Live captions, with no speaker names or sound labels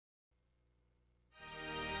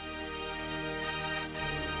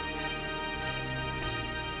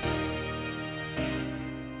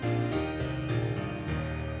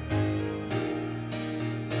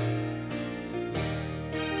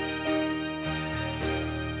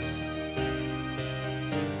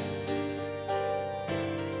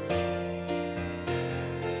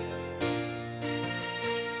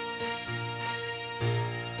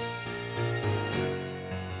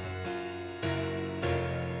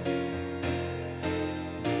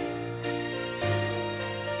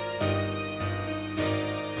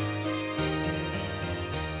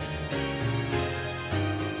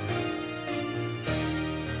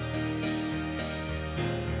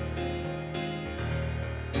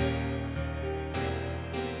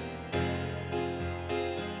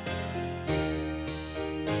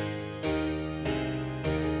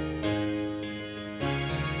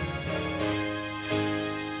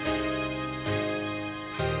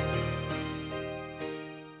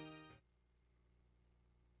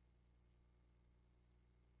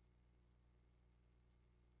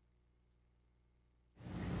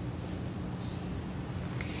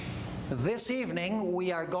This evening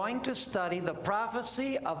we are going to study the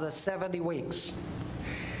prophecy of the 70 weeks.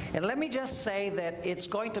 And let me just say that it's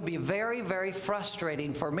going to be very, very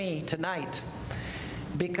frustrating for me tonight,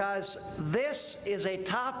 because this is a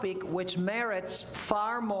topic which merits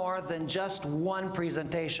far more than just one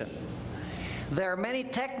presentation. There are many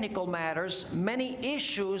technical matters, many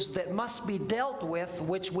issues that must be dealt with,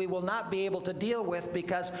 which we will not be able to deal with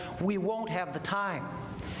because we won't have the time.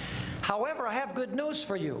 However, I have good news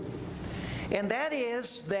for you. And that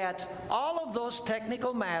is that all of those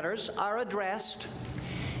technical matters are addressed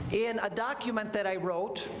in a document that I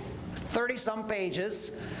wrote, 30-some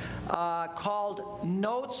pages, called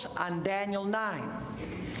Notes on Daniel 9.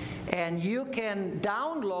 And you can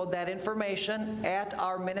download that information at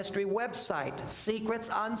our ministry website,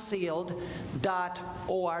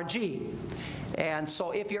 secretsunsealed.org. And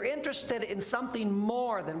so if you're interested in something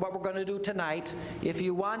more than what we're going to do tonight, if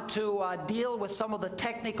you want to deal with some of the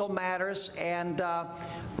technical matters and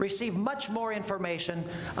receive much more information,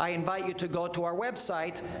 I invite you to go to our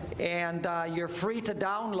website, and you're free to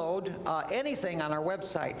download anything on our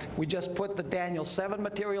website. We just put the Daniel 7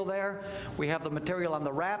 material there. We have the material on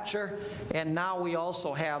the rapture, and now we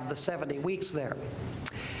also have the 70 weeks there.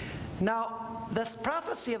 Now, this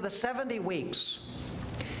prophecy of the 70 weeks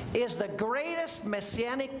is the greatest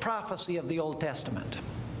messianic prophecy of the Old Testament.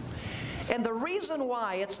 And the reason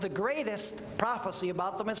why it's the greatest prophecy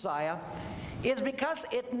about the Messiah is because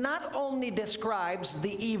it not only describes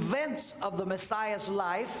the events of the Messiah's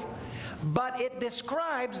life, but it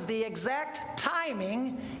describes the exact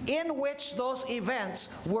timing in which those events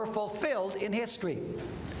were fulfilled in history.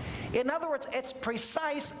 In other words, it's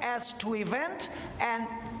precise as to event and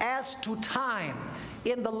as to time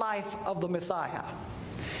in the life of the Messiah.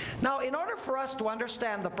 Now, in order for us to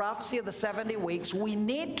understand the prophecy of the 70 weeks, we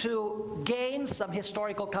need to gain some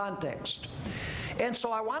historical context. And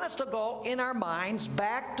so I want us to go in our minds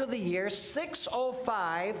back to the year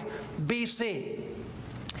 605 BC.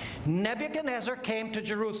 Nebuchadnezzar came to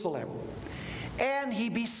Jerusalem, and he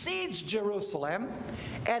besieged Jerusalem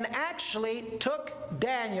and actually took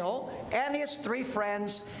Daniel and his 3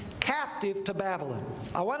 friends captive to Babylon.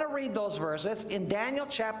 I want to read those verses in Daniel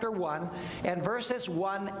chapter 1 and verses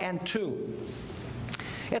 1 and 2.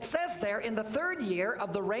 It says there, in the 3rd year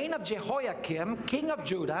of the reign of Jehoiakim, king of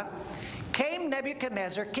Judah, came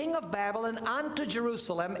Nebuchadnezzar, king of Babylon, unto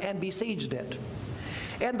Jerusalem and besieged it.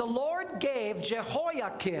 And the Lord gave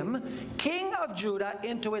Jehoiakim, king of Judah,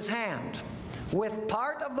 into his hand, with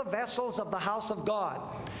part of the vessels of the house of God,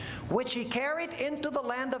 which he carried into the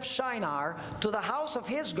land of Shinar to the house of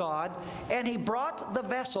his God, and he brought the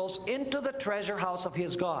vessels into the treasure house of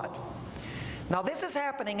his God. Now this is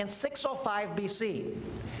happening in 605 BC.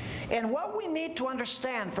 And what we need to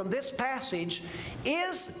understand from this passage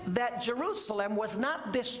is that Jerusalem was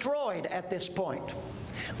not destroyed at this point.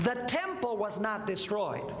 The temple was not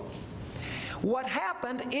destroyed. What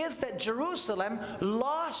happened is that Jerusalem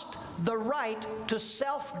lost the right to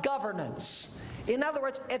self-governance. In other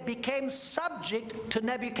words, it became subject to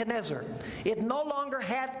Nebuchadnezzar. It no longer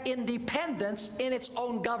had independence in its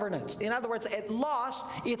own governance. In other words, it lost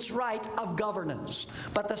its right of governance.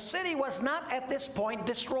 But the city was not at this point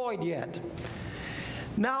destroyed yet.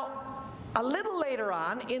 Now, a little later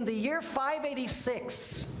on, in the year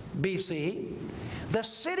 586 BC, the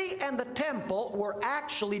city and the temple were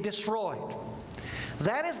actually destroyed.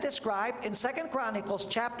 That is described in 2 Chronicles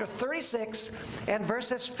chapter 36 and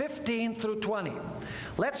verses 15 through 20.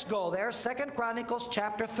 Let's go there, 2 Chronicles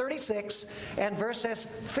chapter 36 and verses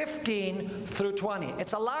 15 through 20.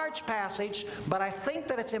 It's a large passage, but I think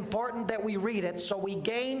that it's important that we read it so we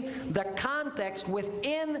gain the context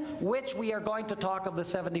within which we are going to talk of the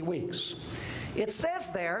 70 weeks. It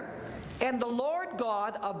says there, and the Lord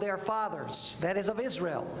God of their fathers, that is of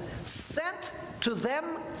Israel, sent to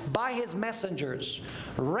them by his messengers,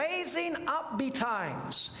 raising up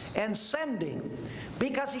betimes and sending,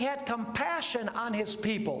 because he had compassion on his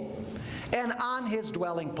people and on his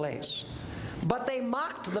dwelling place. But they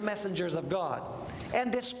mocked the messengers of God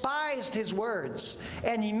and despised his words,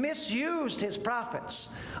 and he misused his prophets,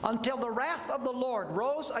 until the wrath of the Lord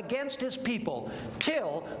rose against his people,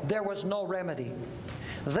 till there was no remedy.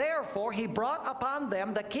 Therefore he brought upon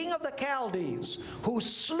them the king of the Chaldees, who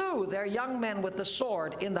slew their young men with the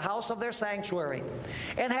sword in the house of their sanctuary,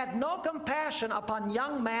 and had no compassion upon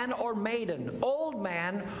young man or maiden, old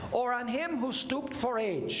man, or on him who stooped for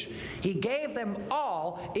age. He gave them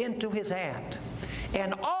all into his hand.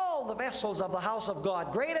 And all the vessels of the house of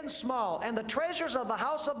God, great and small, and the treasures of the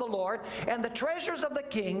house of the Lord, and the treasures of the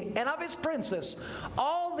king and of his princes,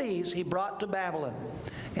 all these he brought to Babylon.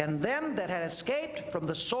 And them that had escaped from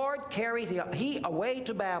the sword carried he away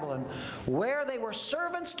to Babylon, where they were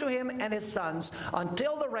servants to him and his sons,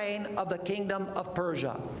 until the reign of the kingdom of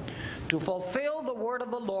Persia, to fulfill the word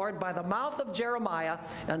of the Lord by the mouth of Jeremiah,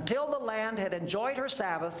 until the land had enjoyed her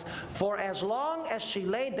Sabbaths. For as long as she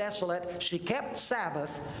lay desolate, she kept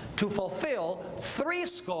Sabbath, to fulfill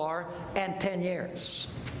 70 years.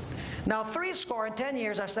 Now 70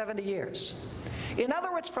 years are 70 years. In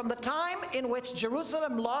other words, from the time in which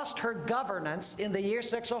Jerusalem lost her governance in the year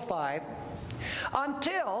 605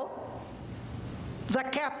 until the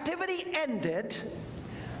captivity ended,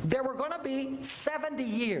 there were going to be 70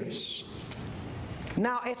 years.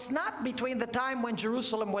 Now, it's not between the time when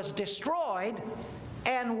Jerusalem was destroyed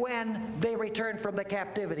and when they returned from the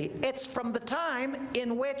captivity. It's from the time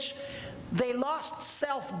in which they lost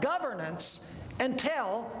self-governance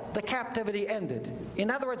until the captivity ended. In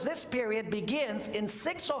other words, this period begins in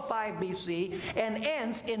 605 BC and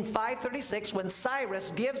ends in 536, when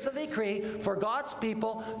Cyrus gives a decree for God's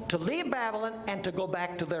people to leave Babylon and to go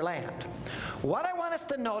back to their land. What I want us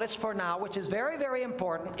to notice for now, which is very, very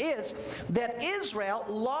important, is that Israel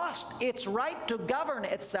lost its right to govern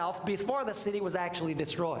itself before the city was actually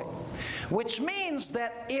destroyed. Which means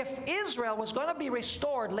that if Israel was going to be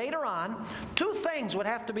restored later on, two things would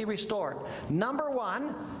have to be restored. Number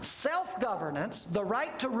one, self-governance, the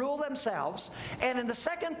right to rule themselves, and in the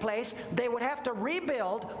second place, they would have to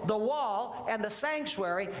rebuild the wall and the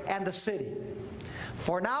sanctuary and the city.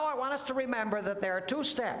 For now, I want us to remember that there are two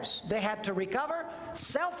steps. They had to recover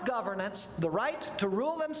self-governance, the right to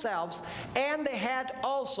rule themselves, and they had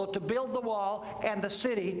also to build the wall and the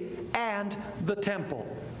city and the temple.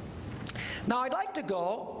 Now, I'd like to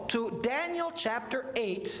go to Daniel chapter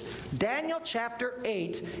 8,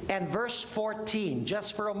 and verse 14,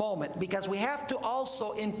 just for a moment, because we have to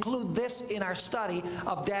also include this in our study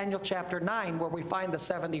of Daniel chapter 9, where we find the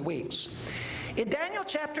 70 weeks. In Daniel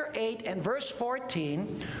chapter 8 and verse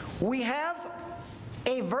 14, we have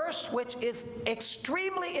a verse which is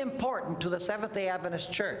extremely important to the Seventh-day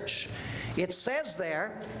Adventist Church. It says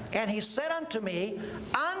there, "And he said unto me,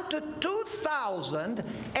 unto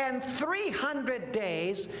 2,300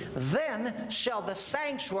 days, then shall the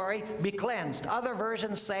sanctuary be cleansed." Other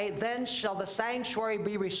versions say, "Then shall the sanctuary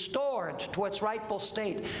be restored to its rightful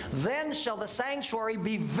state. Then shall the sanctuary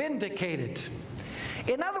be vindicated."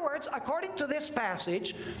 In other words, according to this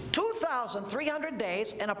passage, 2,300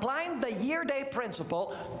 days, and applying the year-day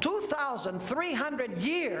principle, 2,300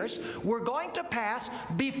 years were going to pass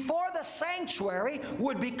before the sanctuary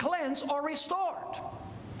would be cleansed or restored.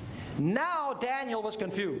 Now Daniel was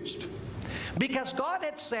confused, because God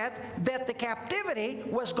had said that the captivity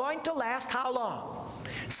was going to last how long?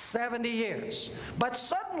 70 years. But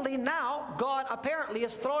suddenly now, God apparently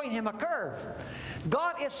is throwing him a curve.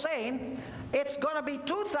 God is saying it's going to be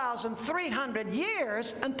 2,300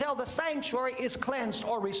 years until the sanctuary is cleansed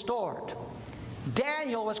or restored.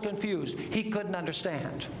 Daniel was confused. He couldn't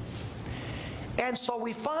understand. And so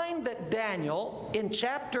we find that Daniel, in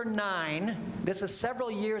chapter 9, this is several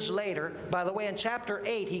years later. By the way, in chapter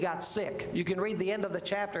 8, he got sick. You can read the end of the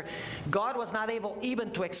chapter. God was not able even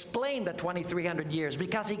to explain the 2,300 years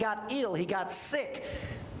because he got ill, he got sick.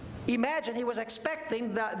 Imagine, he was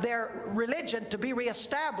expecting their religion to be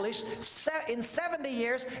reestablished in 70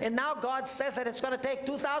 years, and now God says that it's going to take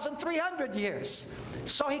 2,300 years.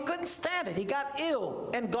 So he couldn't stand it. He got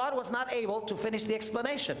ill, and God was not able to finish the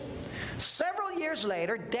explanation. Several years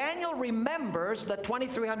later, Daniel remembers the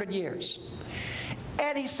 2,300 years.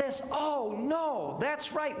 And he says, "Oh, no,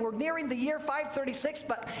 that's right. We're nearing the year 536,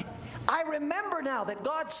 but I remember now that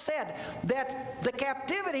God said that the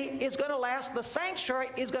captivity is going to last, the sanctuary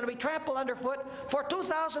is going to be trampled underfoot for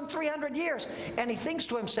 2,300 years. And he thinks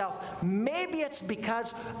to himself, maybe it's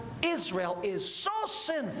because Israel is so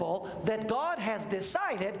sinful that God has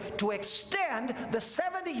decided to extend the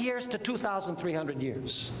 70 years to 2,300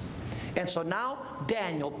 years. And so now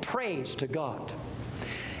Daniel prays to God.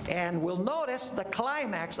 And we'll notice the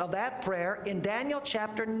climax of that prayer in Daniel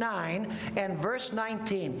chapter 9 and verse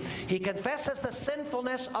 19. He confesses the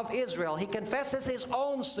sinfulness of Israel. He confesses his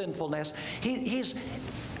own sinfulness. He's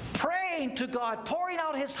praying to God, pouring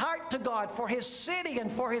out his heart to God for his city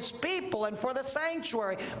and for his people and for the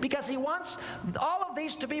sanctuary, because he wants all of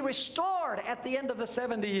these to be restored at the end of the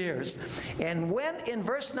 70 years. And when in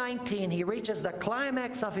verse 19 he reaches the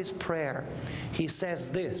climax of his prayer, he says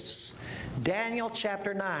this, Daniel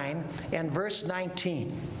chapter 9 and verse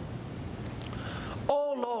 19.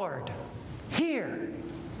 "O Lord, hear.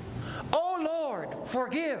 O Lord,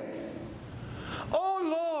 forgive. O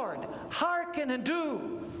Lord, hearken and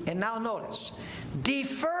do." And now notice,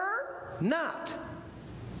 "Defer not.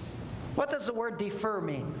 What does the word defer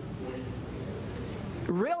mean?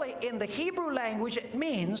 Really, in the Hebrew language, it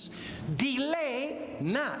means delay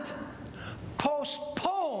not,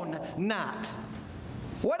 postpone not.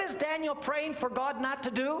 What is Daniel praying for God not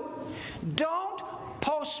to do? Don't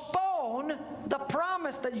postpone the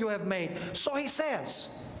promise that you have made. So he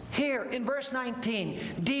says here in verse 19,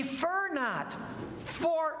 defer not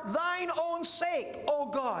for thine own sake, O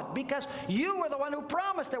God, because you were the one who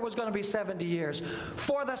promised there was going to be 70 years.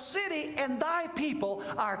 For the city and thy people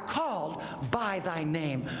are called by thy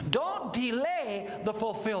name. Don't delay the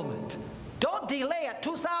fulfillment. Don't delay it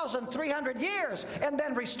 2,300 years and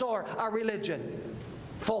then restore our religion.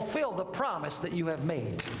 Fulfill the promise that you have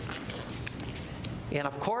made. And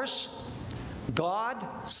of course, God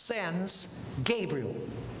sends Gabriel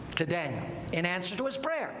to Daniel in answer to his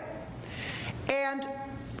prayer, and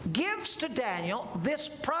gives to Daniel this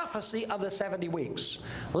prophecy of the 70 weeks.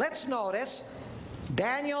 Let's notice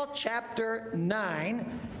Daniel chapter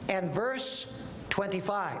 9 and verse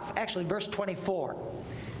 25. Actually, verse 24.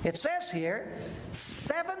 It says here,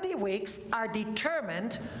 70 weeks are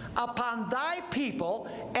determined upon thy people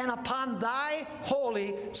and upon thy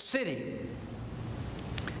holy city.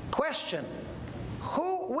 Question: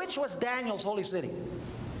 which was Daniel's holy city?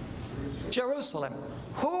 Jerusalem.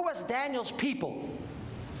 Who was Daniel's people?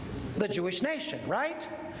 The Jewish nation, right?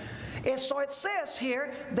 And so it says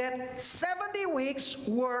here that 70 weeks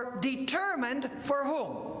were determined for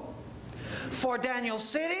whom? For Daniel's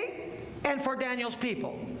city and for Daniel's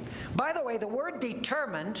people. By the way, the word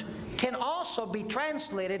determined can also be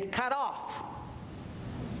translated cut off.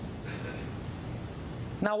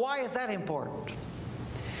 Now, why is that important?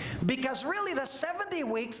 Because really the 70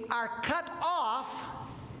 weeks are cut off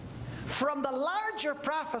from the larger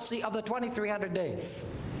prophecy of the 2,300 days.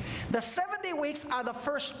 The 70 weeks are the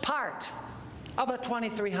first part of the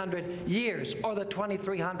 2,300 years, or the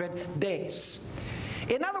 2,300 days.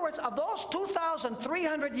 In other words, of those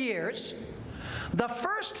 2,300 years, the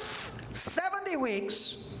first 70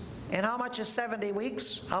 weeks, and how much is 70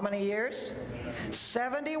 weeks? How many years?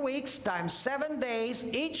 70 weeks times 7 days,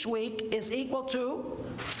 each week is equal to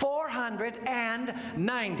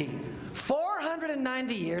 490.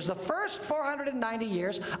 490 years, the first 490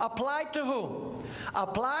 years applied to whom?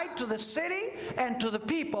 Applied to the city and to the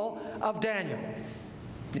people of Daniel.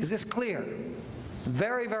 Is this clear?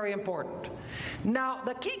 Very, very important. Now,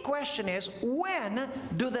 the key question is, when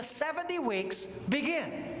do the 70 weeks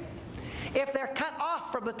begin? If they're cut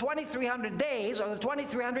off from the 2,300 days or the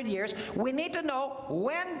 2,300 years, we need to know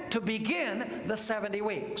when to begin the 70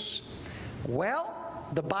 weeks. Well,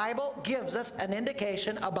 the Bible gives us an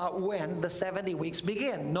indication about when the 70 weeks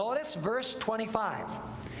begin. Notice verse 25.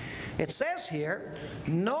 It says here,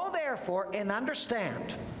 know therefore and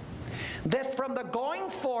understand that from the going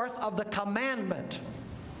forth of the commandment,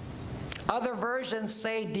 other versions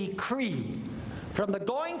say decree, from the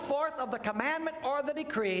going forth of the commandment or the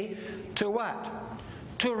decree, to what?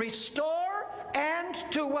 To restore and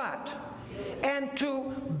to what? And to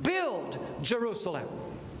build Jerusalem.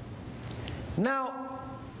 Now,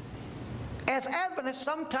 as Adventists,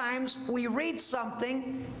 sometimes we read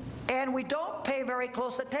something and we don't pay very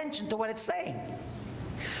close attention to what it's saying.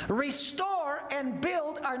 Restore and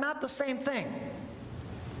build are not the same thing.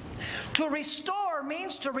 To restore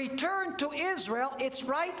means to return to Israel its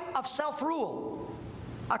right of self-rule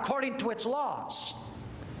according to its laws.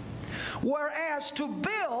 Whereas to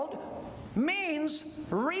build means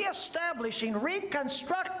reestablishing,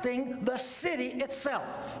 reconstructing the city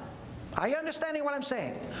itself. Are you understanding what I'm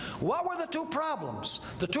saying? What were the two problems?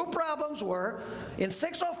 The two problems were, in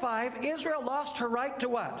 605, Israel lost her right to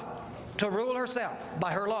what? To rule herself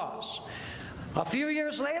by her laws. A few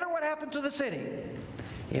years later, what happened to the city?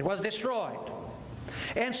 It was destroyed.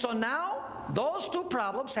 And so now, those two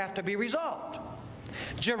problems have to be resolved.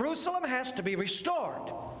 Jerusalem has to be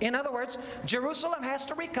restored. In other words, Jerusalem has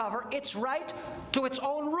to recover its right to its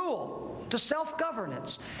own rule, to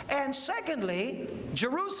self-governance. And secondly,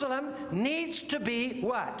 Jerusalem needs to be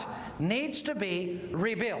what? Needs to be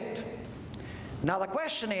rebuilt. Now the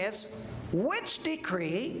question is, which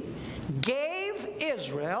decree gave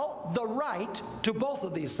Israel the right to both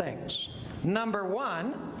of these things? Number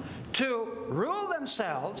one, to rule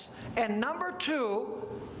themselves, and number two,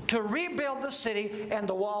 to rebuild the city and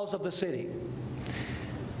the walls of the city.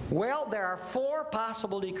 Well, there are four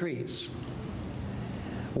possible decrees.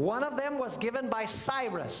 One of them was given by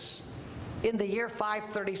Cyrus in the year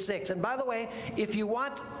 536. And by the way, if you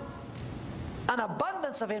want an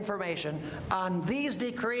abundance of information on these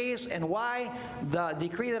decrees and why the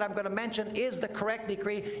decree that I'm going to mention is the correct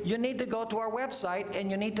decree, you need to go to our website and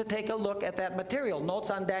you need to take a look at that material, Notes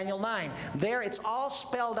on Daniel 9. There it's all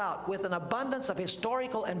spelled out with an abundance of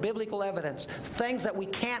historical and biblical evidence, things that we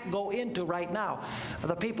can't go into right now.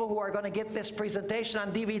 The people who are going to get this presentation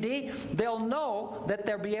on DVD, they'll know that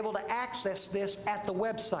they'll be able to access this at the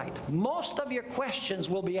website. Most of your questions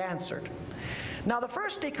will be answered. Now, the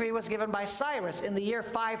first decree was given by Cyrus in the year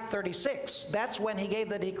 536. That's when he gave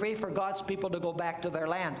the decree for God's people to go back to their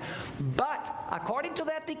land. But according to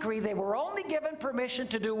that decree, they were only given permission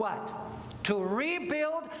to do what? To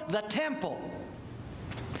rebuild the temple.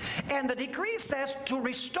 And the decree says to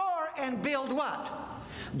restore and build what?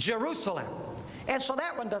 Jerusalem. And so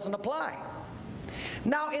that one doesn't apply.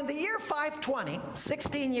 Now, in the year 520,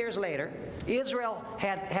 16 years later, Israel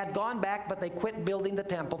had gone back, but they quit building the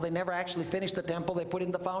temple. They never actually finished the temple. They put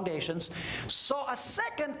in the foundations. So a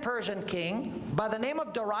second Persian king by the name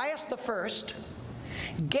of Darius I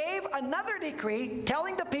gave another decree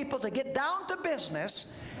telling the people to get down to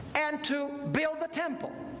business and to build the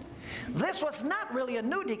temple. This was not really a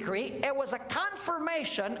new decree. It was a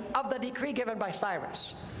confirmation of the decree given by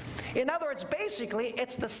Cyrus. In other words, basically,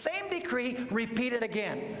 it's the same decree repeated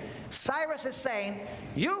again. Cyrus is saying,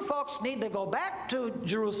 you folks need to go back to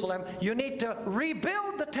Jerusalem. You need to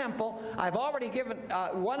rebuild the temple. I've already given,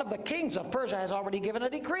 one of the kings of Persia has already given a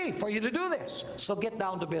decree for you to do this. So get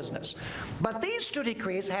down to business. But these two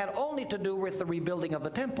decrees had only to do with the rebuilding of the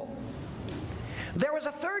temple. There was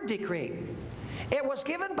a third decree. It was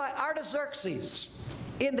given by Artaxerxes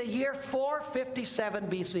in the year 457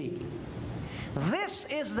 BC. This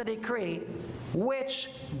is the decree which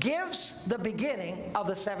gives the beginning of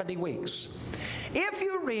the 70 weeks. If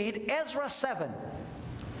you read Ezra 7,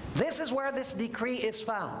 this is where this decree is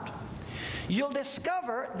found. You'll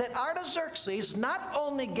discover that Artaxerxes not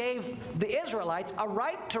only gave the Israelites a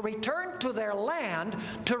right to return to their land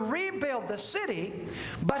to rebuild the city,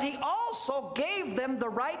 but he also gave them the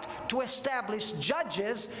right to establish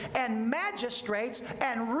judges and magistrates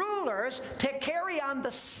and rulers to carry on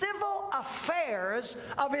the civil affairs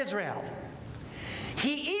of Israel.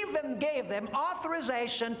 He even gave them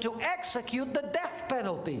authorization to execute the death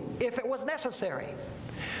penalty if it was necessary.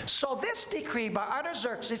 So this decree by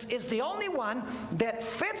Artaxerxes is the only one that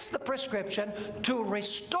fits the prescription to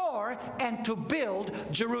restore and to build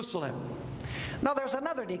Jerusalem. Now there's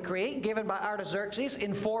another decree given by Artaxerxes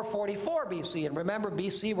in 444 BC. And remember,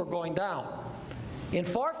 BC we're going down. In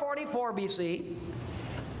 444 BC,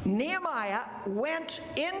 Nehemiah went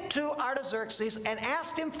into Artaxerxes and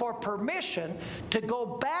asked him for permission to go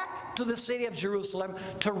back to the city of Jerusalem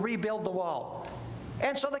to rebuild the wall.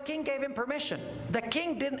 And so the king gave him permission. The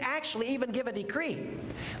king didn't actually even give a decree.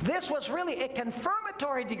 This was really a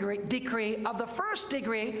confirmatory decree of the first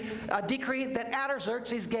decree that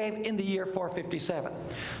Artaxerxes gave in the year 457.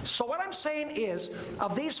 So what I'm saying is,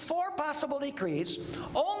 of these four possible decrees,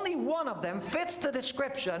 only one of them fits the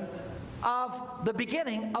description of the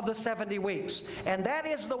beginning of the 70 weeks. And that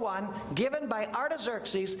is the one given by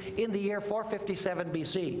Artaxerxes in the year 457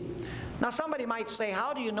 BC. Now somebody might say,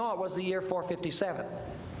 how do you know it was the year 457?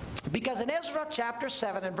 Because in Ezra chapter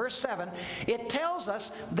 7 and verse 7, it tells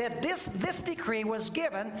us that this decree was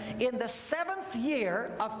given in the 7th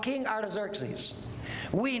year of King Artaxerxes.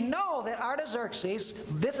 We know that Artaxerxes,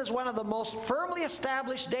 this is one of the most firmly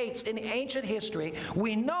established dates in ancient history.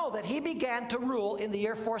 We know that he began to rule in the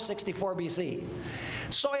year 464 BC.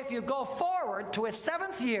 So if you go forward to his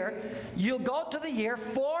 7th year, you'll go to the year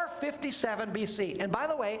 457 BC. And by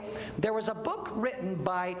the way, there was a book written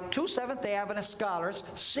by two Seventh-day Adventist scholars,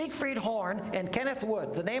 Siegfried Horn and Kenneth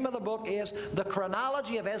Wood. The name of the book is The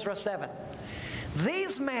Chronology of Ezra 7.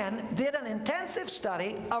 These men did an intensive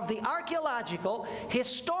study of the archaeological,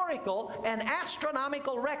 historical, and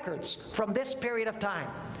astronomical records from this period of time.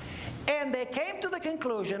 And they came to the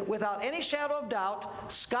conclusion, without any shadow of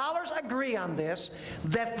doubt, scholars agree on this,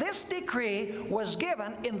 that this decree was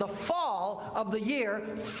given in the fall of the year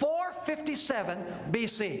 457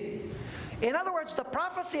 BC. In other words, the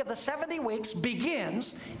prophecy of the 70 weeks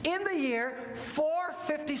begins in the year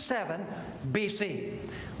 457 BC.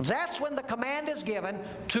 That's when the command is given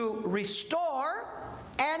to restore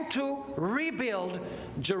and to rebuild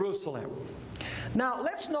Jerusalem. Now,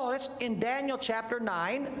 let's notice in Daniel chapter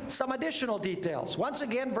 9 some additional details. Once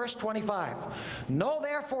again, verse 25. Know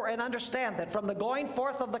therefore and understand that from the going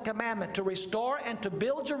forth of the commandment to restore and to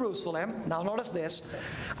build Jerusalem, now notice this,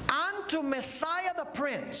 unto Messiah the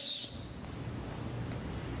Prince.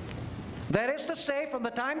 That is to say, from the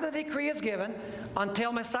time the decree is given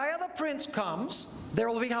until Messiah the Prince comes, there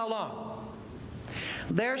will be how long?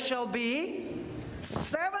 There shall be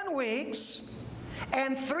 7 weeks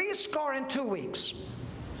and 62 weeks.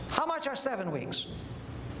 How much are 7 weeks?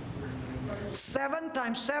 7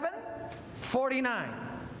 times 7, 49.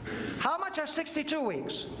 How much are 62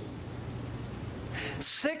 weeks?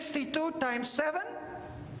 62 times 7,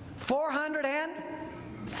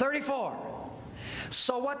 434.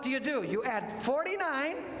 So what do? You add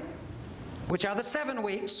 49, which are the 7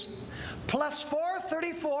 weeks, plus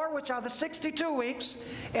 434, which are the 62 weeks,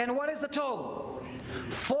 and what is the total?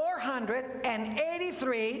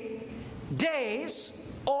 483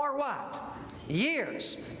 days, or what?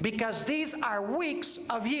 Years, because these are weeks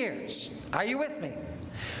of years. Are you with me?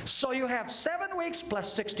 So you have 7 weeks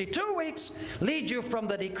plus 62 weeks lead you from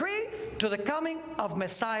the decree to the coming of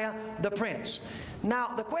Messiah the Prince.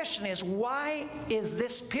 Now the question is, why is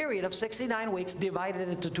this period of 69 weeks divided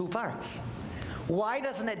into 2 parts? Why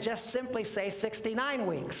doesn't it just simply say 69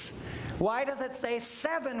 weeks? Why does it say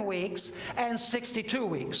 7 weeks and 62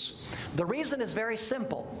 weeks? The reason is very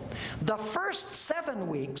simple. The first 7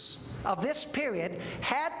 weeks of this period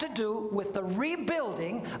had to do with the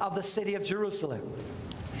rebuilding of the city of Jerusalem.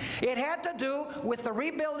 It had to do with the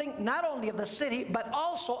rebuilding not only of the city, but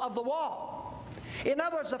also of the wall. In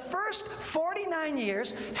other words, the first 49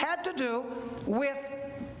 years had to do with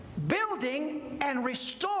building and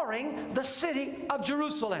restoring the city of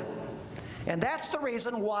Jerusalem. And that's the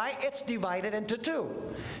reason why it's divided into 2.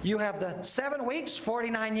 You have the 7 weeks,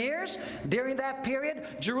 49 years. During that period,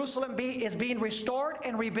 Jerusalem is being restored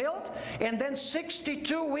and rebuilt. And then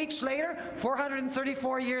 62 weeks later,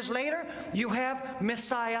 434 years later, you have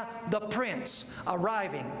Messiah the Prince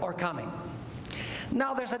arriving or coming.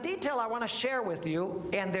 Now, there's a detail I want to share with you,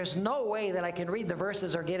 and there's no way that I can read the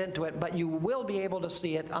verses or get into it, but you will be able to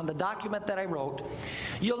see it on the document that I wrote.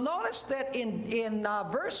 You'll notice that in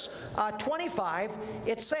verse 25,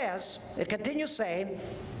 it continues saying,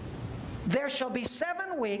 there shall be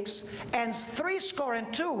 7 weeks and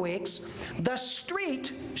 62 weeks, the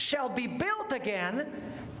street shall be built again,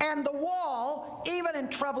 and the wall even in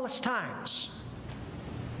troublous times.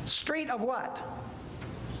 Street of what?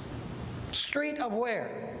 Street of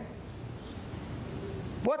where?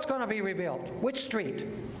 What's going to be rebuilt? Which street?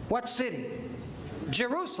 What city?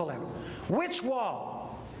 Jerusalem. Which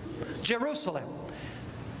wall? Jerusalem.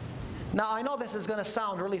 Now, I know this is going to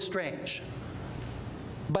sound really strange,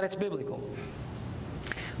 but it's biblical.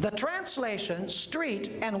 The translation,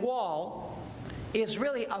 street and wall, is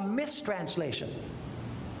really a mistranslation.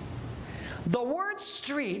 The word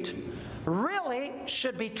street really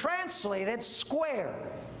should be translated square.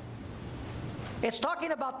 It's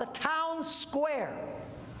talking about the town square.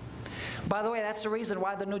 By the way, that's the reason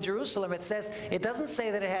why the New Jerusalem, it doesn't say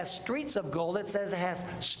that it has streets of gold, it says it has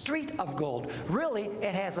street of gold. Really,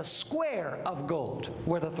 it has a square of gold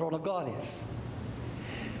where the throne of God is.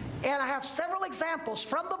 And I have several examples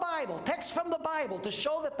from the Bible, texts from the Bible, to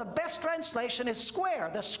show that the best translation is square.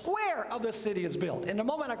 The square of the city is built. In a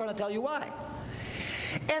moment, I'm going to tell you why.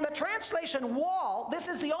 And the translation wall, this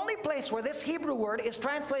is the only place where this Hebrew word is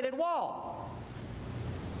translated wall.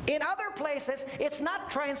 In other places, it's not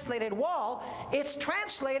translated wall, it's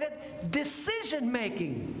translated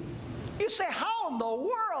decision-making. You say, how in the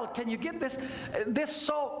world can you get this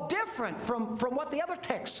so different from what the other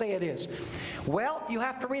texts say it is? Well, you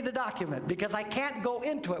have to read the document, because I can't go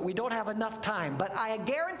into it. We don't have enough time. But I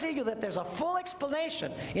guarantee you that there's a full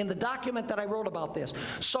explanation in the document that I wrote about this.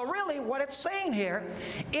 So really, what it's saying here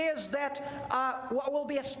is that what will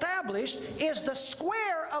be established is the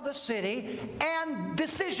square of the city and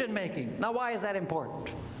decision-making. Now, why is that important?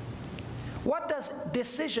 What does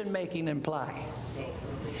decision-making imply?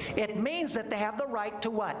 It means that they have the right to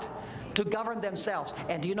what? To govern themselves.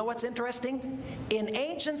 And do you know what's interesting? In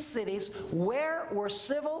ancient cities, where were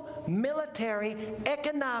civil, military,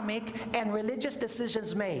 economic, and religious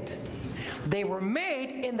decisions made? They were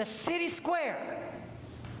made in the city square.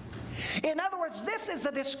 In other words, this is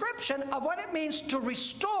a description of what it means to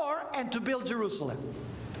restore and to build Jerusalem.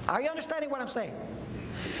 Are you understanding what I'm saying?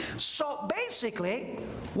 So basically,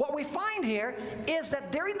 what we find here is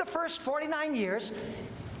that during the first 49 years,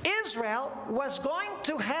 Israel was going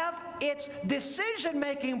to have its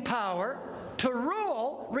decision-making power to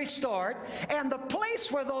rule restored, and the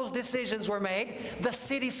place where those decisions were made, the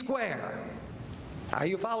city square. Are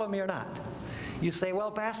you following me or not? You say, well,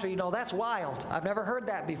 Pastor, you know, that's wild. I've never heard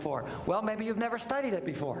that before. Well, maybe you've never studied it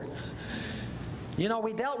before. You know,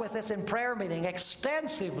 we dealt with this in prayer meeting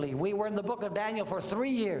extensively. We were in the book of Daniel for 3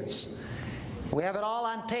 years. We have it all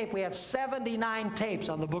on tape. We have 79 tapes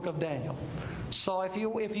on the book of Daniel. So if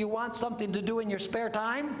you want something to do in your spare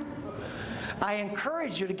time, I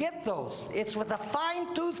encourage you to get those. It's with a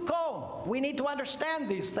fine-tooth comb. we need to understand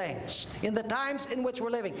these things. In the times in which we're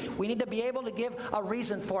living, we need to be able to give a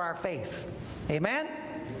reason for our faith. Amen?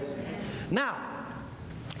 Now,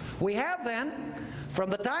 we have then, from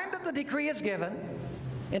the time that the decree is given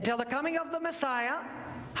until the coming of the Messiah,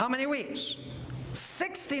 how many weeks?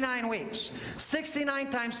 69 weeks.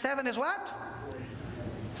 69 times 7 is what?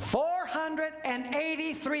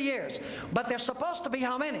 483 years. But they're supposed to be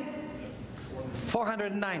how many?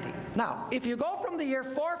 490. Now, if you go from the year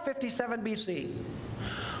 457 BC,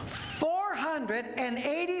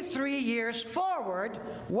 483 years forward,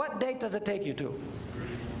 what date does it take you to?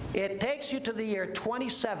 It takes you to the year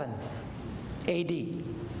 27 AD.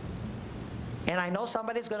 And I know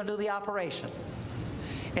somebody's going to do the operation.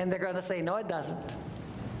 And they're going to say, no, it doesn't.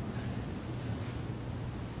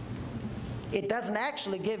 It doesn't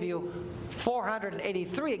actually give you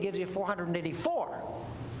 483, it gives you 484.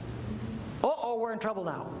 Uh-oh, we're in trouble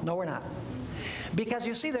now. No, we're not. Because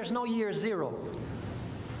you see, there's no year 0.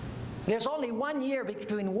 There's only 1 year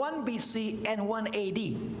between 1 BC and 1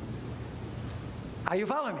 AD. Are you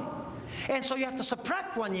following me? And so you have to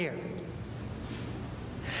subtract 1 year.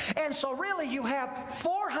 And so really you have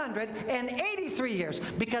 483 years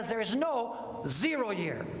because there is no 0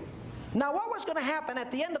 year. Now what was going to happen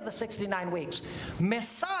at the end of the 69 weeks?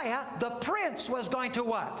 Messiah, the Prince, was going to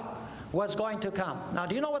what? Was going to come. Now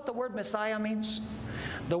do you know what the word Messiah means?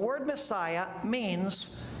 The word Messiah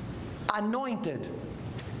means anointed.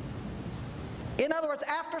 In other words,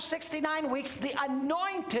 after 69 weeks, the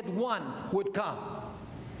anointed one would come.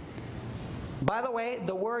 By the way,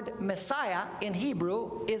 the word Messiah in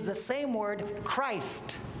Hebrew is the same word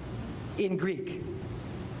Christ in Greek.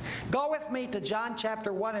 Go with me to John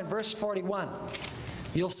chapter 1 and verse 41.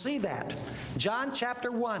 You'll see that. John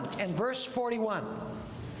chapter 1 and verse 41.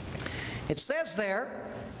 It says there,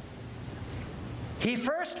 he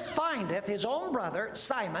first findeth his own brother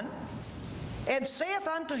Simon, and saith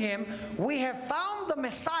unto him, we have found the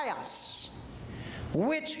Messiah,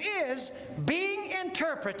 which is being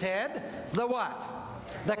interpreted the what?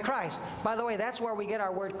 The Christ. By the way, that's where we get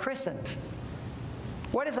our word christened.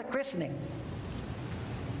 What is a christening?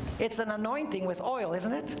 It's an anointing with oil,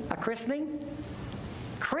 isn't it? A christening?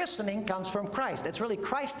 Christening comes from Christ. It's really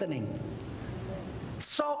christening.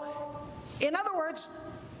 So, in other words,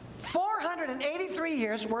 483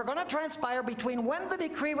 years were going to transpire between when the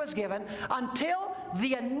decree was given until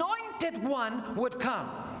the anointed one would come.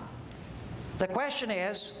 The question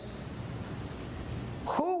is,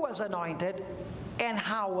 who was anointed and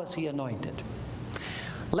how was he anointed?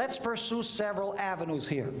 Let's pursue several avenues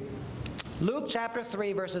here. Luke chapter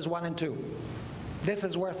 3 verses 1 and 2. This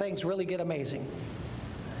is where things really get amazing.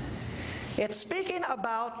 It's speaking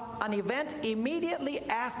about an event immediately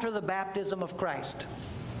after the baptism of Christ.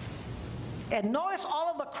 And notice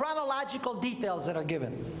all of the chronological details that are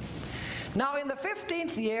given. Now in the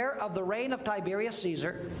 15th year of the reign of Tiberius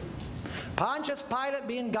Caesar, Pontius Pilate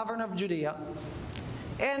being governor of Judea,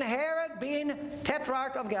 and Herod being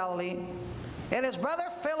tetrarch of Galilee, and his brother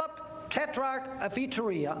Philip, tetrarch of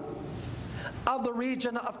Iturea, of the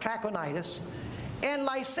region of Trachonitis, and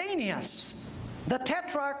Lysanias, the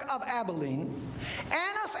tetrarch of Abilene,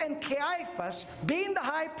 Annas and Caiaphas being the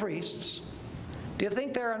high priests. Do you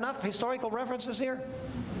think there are enough historical references here?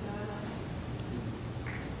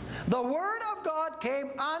 The word of God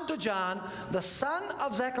came unto John, the son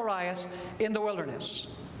of Zacharias, in the wilderness.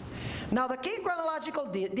 Now the key chronological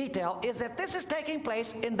detail is that this is taking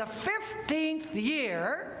place in the 15th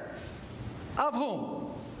year of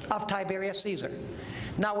whom? Of Tiberius Caesar.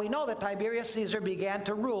 Now we know that Tiberius Caesar began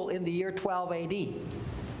to rule in the year 12 AD.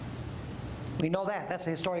 We know that. That's a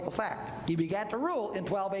historical fact. He began to rule in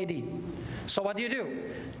 12 AD. So what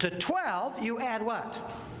do? To 12, you add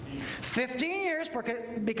what? 15 years,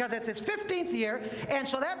 because it's his 15th year, and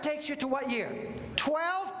so that takes you to what year?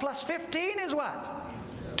 12 plus 15 is what?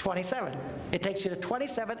 27. It takes you to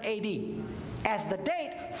 27 AD as the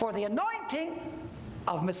date for the anointing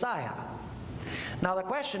of Messiah. Now the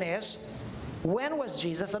question is, when was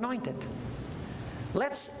Jesus anointed?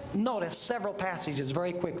 Let's notice several passages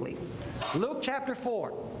very quickly. Luke chapter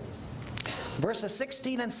 4, verses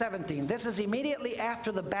 16 and 17. This is immediately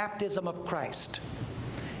after the baptism of Christ.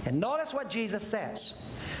 And notice what Jesus says.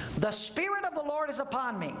 The Spirit of the Lord is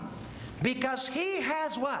upon me, because He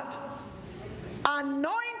has what?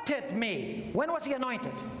 Anointed me. When was He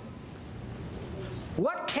anointed?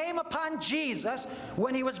 What came upon Jesus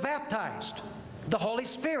when He was baptized? The Holy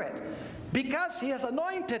Spirit. Because He has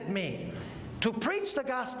anointed me to preach the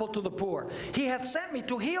gospel to the poor. He hath sent me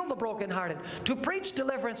to heal the brokenhearted, to preach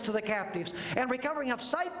deliverance to the captives, and recovering of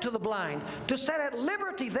sight to the blind, to set at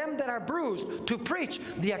liberty them that are bruised, to preach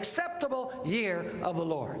the acceptable year of the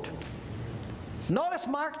Lord. Notice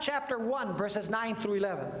Mark chapter 1, verses 9 through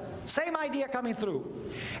 11. Same idea coming through.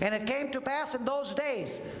 And it came to pass in those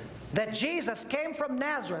days that Jesus came from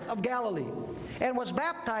Nazareth of Galilee and was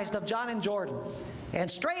baptized of John in Jordan. And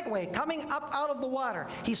straightway, coming up out of the water,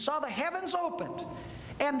 he saw the heavens opened,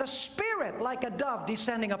 and the Spirit like a dove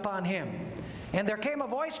descending upon him. And there came a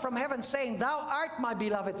voice from heaven saying, Thou art my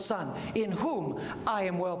beloved Son, in whom I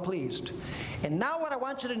am well pleased. And now what I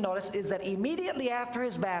want you to notice is that immediately after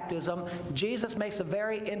his baptism, Jesus makes a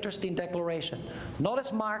very interesting declaration.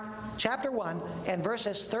 Notice Mark chapter 1 and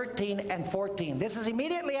verses 13 and 14. This is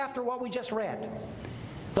immediately after what we just read.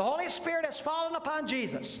 The Holy Spirit has fallen upon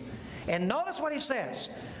Jesus. And notice what he says.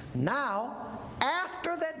 Now,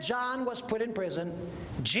 after that John was put in prison,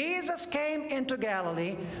 Jesus came into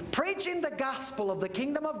Galilee, preaching the gospel of the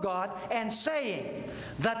kingdom of God, and saying,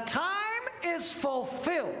 The time is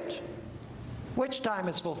fulfilled. Which time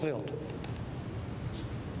is fulfilled?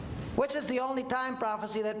 Which is the only time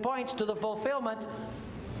prophecy that points to the fulfillment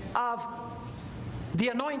of the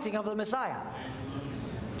anointing of the Messiah?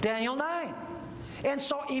 Daniel 9. And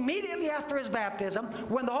so immediately after his baptism,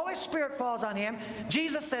 when the Holy Spirit falls on him,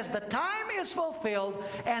 Jesus says, the time is fulfilled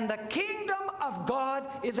and the kingdom of God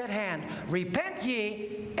is at hand. Repent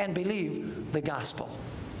ye and believe the gospel.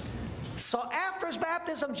 So after his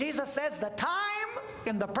baptism, Jesus says the time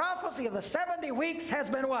in the prophecy of the 70 weeks has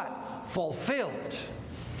been what? Fulfilled.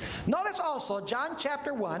 Notice also John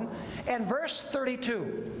chapter 1 and verse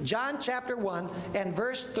 32. John chapter 1 and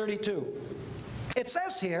verse 32. It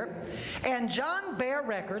says here, And John bare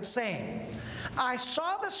record, saying, I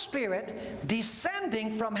saw the Spirit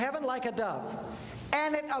descending from heaven like a dove,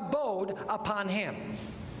 and it abode upon him.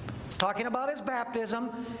 It's talking about his baptism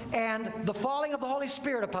and the falling of the Holy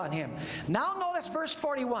Spirit upon him. Now notice verse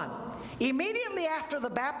 41. Immediately after the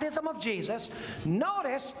baptism of Jesus,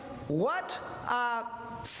 notice what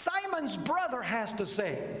Simon's brother has to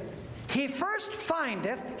say. He first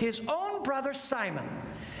findeth his own brother Simon,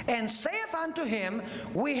 and saith unto him,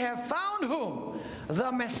 We have found whom?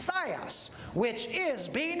 The Messiah, which is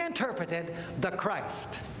being interpreted the Christ.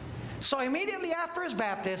 So immediately after his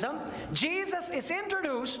baptism, Jesus is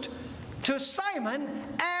introduced to Simon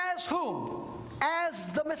as whom? As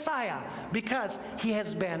the Messiah, because he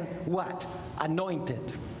has been what?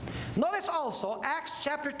 Anointed. Notice also Acts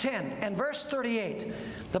chapter 10 and verse 38.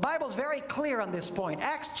 The Bible is very clear on this point.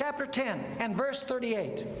 Acts chapter 10 and verse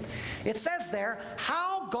 38. It says there,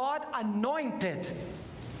 how God anointed.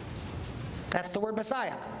 That's the word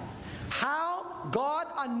Messiah. How God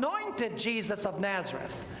anointed Jesus of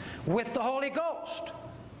Nazareth with the Holy Ghost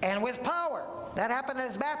and with power. That happened at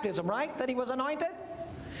his baptism, right? That he was anointed?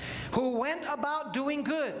 Who went about doing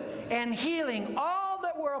good and healing all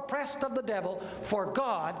that were oppressed of the devil, for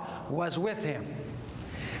God was with him.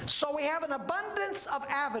 So we have an abundance of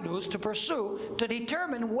avenues to pursue to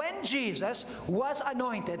determine when Jesus was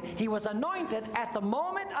anointed. He was anointed at the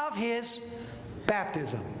moment of his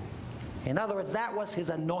baptism. In other words, that was his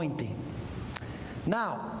anointing.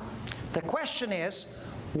 Now, the question is,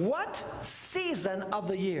 what season of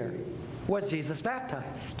the year was Jesus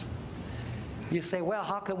baptized? You say, well,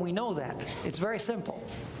 how can we know that? It's very simple.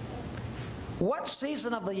 What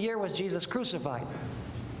season of the year was Jesus crucified?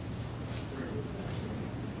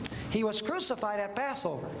 He was crucified at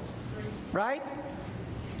Passover, right?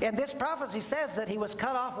 And this prophecy says that he was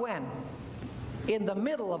cut off when? In the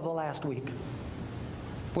middle of the last week.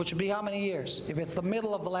 Which would be how many years? If it's the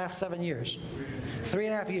middle of the last 7 years.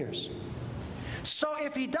 3.5 years. So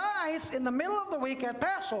if he dies in the middle of the week at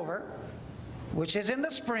Passover, which is in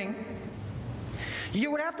the spring,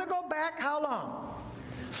 you would have to go back how long?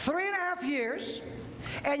 3.5 years,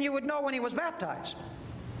 and you would know when he was baptized.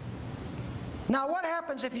 Now what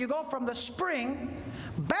happens if you go from the spring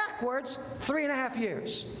backwards 3.5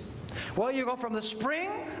 years? Well, you go from the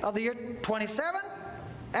spring of the year 27,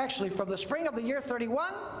 actually from the spring of the year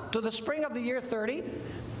 31 to the spring of the year 30,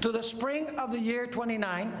 to the spring of the year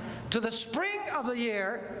 29, to the spring of the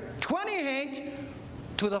year 28,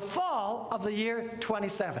 to the fall of the year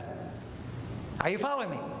 27. Are you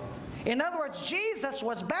following me? In other words, Jesus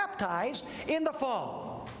was baptized in the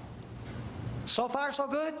fall. So far, so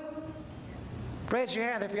good? Raise your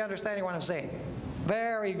hand if you're understanding what I'm saying.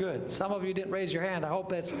 Very good. Some of you didn't raise your hand. I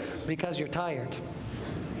hope it's because you're tired.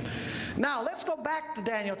 Now, let's go back to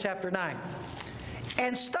Daniel chapter 9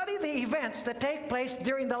 and study the events that take place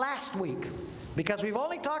during the last week. Because we've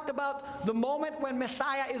only talked about the moment when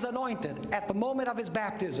Messiah is anointed, at the moment of his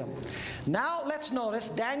baptism. Now let's notice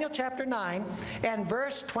Daniel chapter 9 and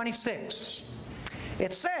verse 26.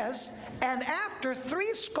 It says, And after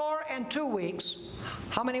 62 weeks,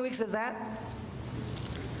 how many weeks is that?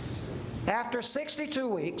 After 62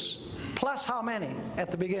 weeks, plus how many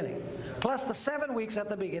at the beginning? Plus the 7 weeks at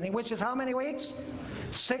the beginning, which is how many weeks?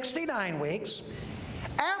 69 weeks.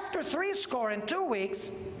 After 62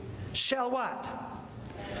 weeks, shall what?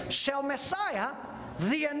 Shall Messiah,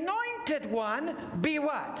 the anointed one, be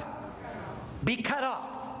what? Be cut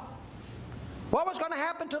off. What was going to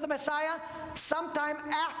happen to the Messiah sometime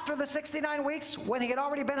after the 69 weeks when he had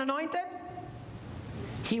already been anointed?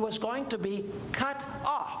 He was going to be cut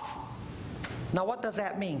off. Now what does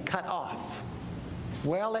that mean, cut off?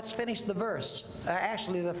 Well, let's finish the verse.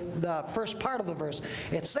 Actually, the first part of the verse.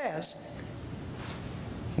 It says,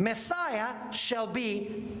 Messiah shall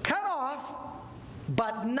be cut off,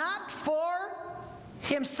 but not for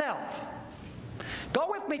himself. Go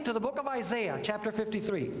with me to the book of Isaiah, chapter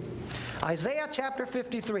 53. Isaiah chapter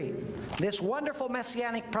 53, this wonderful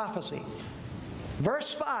messianic prophecy.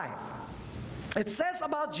 Verse 5. It says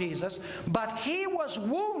about Jesus, but he was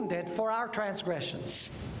wounded for our transgressions.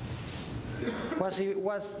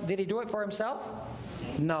 Did he do it for himself?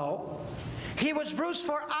 No. He was bruised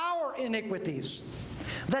for our iniquities.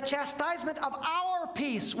 The chastisement of our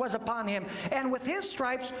peace was upon him, and with his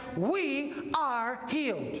stripes we are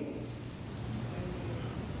healed.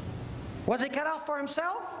 Was he cut off for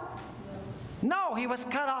himself? No, he was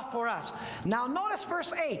cut off for us. Now notice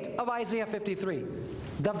verse 8 of Isaiah 53.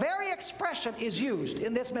 The very expression is used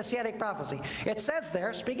in this messianic prophecy. It says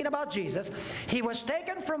there, speaking about Jesus, he was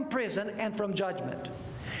taken from prison and from judgment.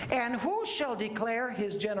 And who shall declare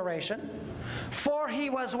his generation? For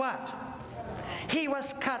he was what? He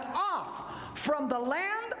was cut off from the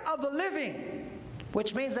land of the living.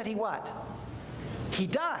 Which means that he what? He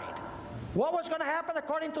died. What was going to happen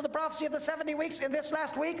according to the prophecy of the 70 weeks in this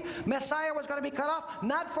last week? Messiah was going to be cut off,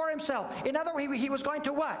 not for himself. In other words, he was going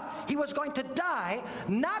to what? He was going to die,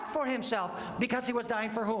 not for himself, because he was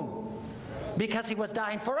dying for whom? Because he was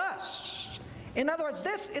dying for us. In other words,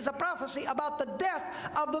 this is a prophecy about the death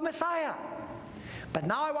of the Messiah. But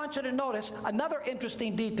now I want you to notice another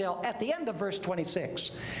interesting detail at the end of verse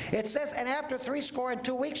 26. It says, and after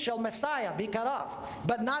 62 weeks shall Messiah be cut off,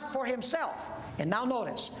 but not for himself. And now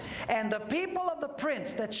notice, and the people of the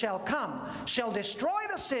prince that shall come shall destroy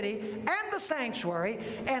the city and the sanctuary,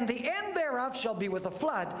 and the end thereof shall be with a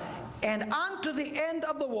flood, and unto the end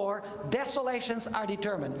of the war desolations are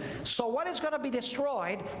determined. So what is going to be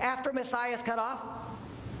destroyed after Messiah is cut off?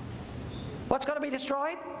 What's going to be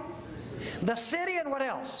destroyed? The city and what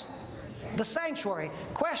else? The sanctuary.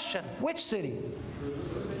 Question, which city?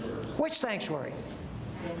 Which sanctuary?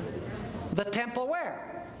 The temple where?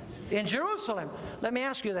 In Jerusalem. Let me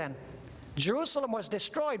ask you then. Jerusalem was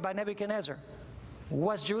destroyed by Nebuchadnezzar.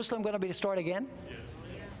 Was Jerusalem going to be destroyed again? Yes.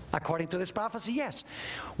 According to this prophecy, yes.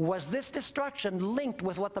 Was this destruction linked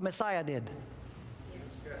with what the Messiah did?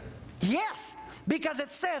 Yes. Yes. Because it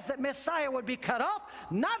says that Messiah would be cut off,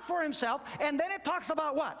 not for himself, and then it talks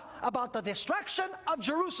about what? About the destruction of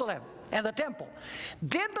Jerusalem and the temple.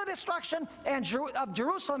 Did the destruction of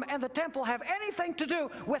Jerusalem and the temple have anything to do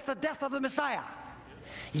with the death of the Messiah?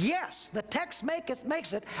 Yes, the text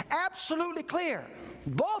makes it absolutely clear.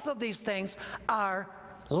 Both of these things are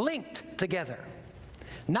linked together.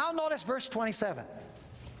 Now notice verse 27.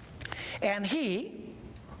 And he,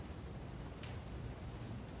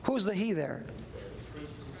 who's the he there?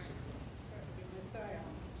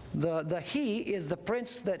 The he is the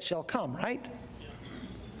prince that shall come, right?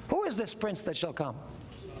 Who is this prince that shall come?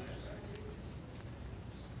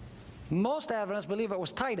 Most Adventists believe it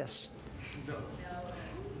was Titus.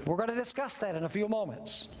 We're going to discuss that in a few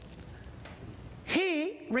moments.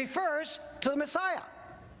 He refers to the Messiah,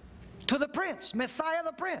 to the prince, Messiah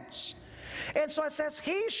the prince. And so it says,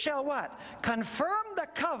 he shall what? Confirm the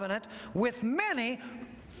covenant with many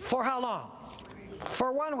for how long?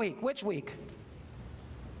 For 1 week. Which week?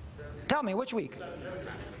 Tell me, which week?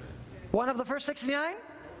 One of the first 69?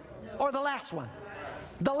 Or the last one?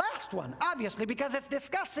 The last one, obviously, because it's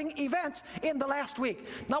discussing events in the last week.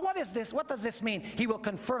 Now what is this? What does this mean? He will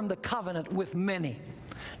confirm the covenant with many.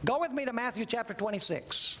 Go with me to Matthew chapter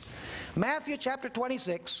 26. Matthew chapter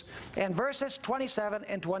 26 and verses 27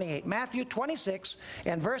 and 28. Matthew 26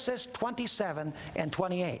 and verses 27 and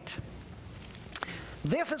 28.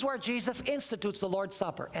 This is where Jesus institutes the Lord's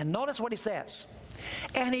Supper. And notice what he says.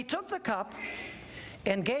 And he took the cup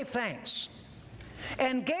and gave thanks,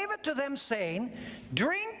 and gave it to them, saying,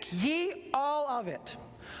 drink ye all of it,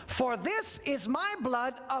 for this is my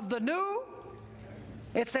blood of the new,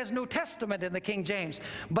 it says New Testament in the King James,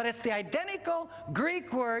 but it's the identical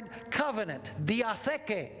Greek word covenant.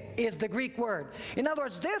 Diatheke is the Greek word. In other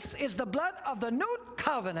words, this is the blood of the new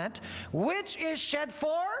covenant, which is shed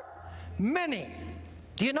for many.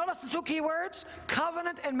 Do you notice the two key words?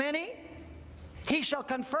 Covenant and many. He shall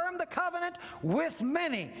confirm the covenant with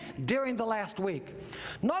many during the last week.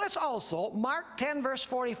 Notice also Mark 10 verse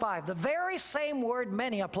 45, the very same word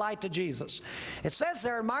many applied to Jesus. It says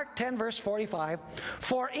there in Mark 10 verse 45,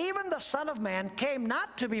 for even the Son of Man came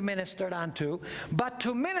not to be ministered unto, but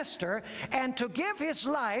to minister and to give his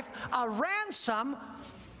life a ransom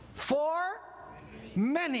for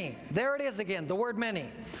many. There it is again, the word many.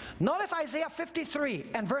 Notice Isaiah 53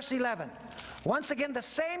 and verse 11. Once again, the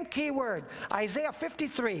same key word, Isaiah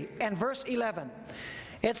 53 and verse 11.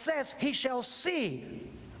 It says, he shall see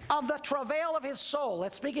of the travail of his soul.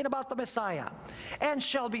 That's speaking about the Messiah. And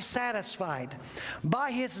shall be satisfied.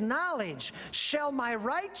 By his knowledge shall my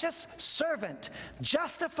righteous servant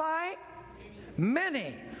justify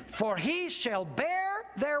many. For he shall bear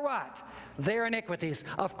their what? Their iniquities,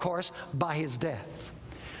 of course, by his death.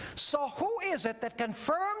 So who is it that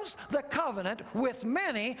confirms the covenant with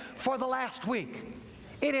many for the last week?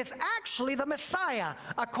 It is actually the Messiah,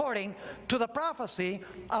 according to the prophecy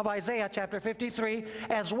of Isaiah chapter 53,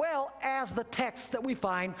 as well as the text that we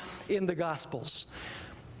find in the Gospels.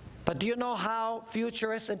 But do you know how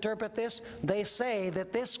futurists interpret this? They say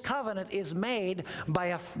that this covenant is made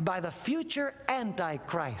by the future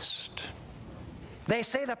Antichrist. They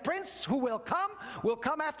say the prince who will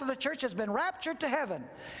come after the church has been raptured to heaven.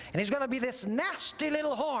 And he's going to be this nasty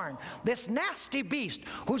little horn, this nasty beast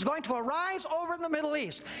who's going to arise over in the Middle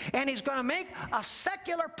East. And he's going to make a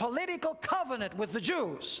secular political covenant with the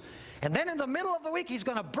Jews. And then in the middle of the week, he's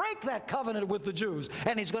going to break that covenant with the Jews.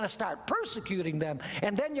 And he's going to start persecuting them.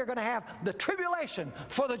 And then you're going to have the tribulation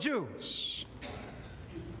for the Jews.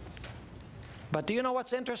 But do you know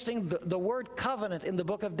what's interesting? The word covenant in the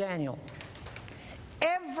book of Daniel,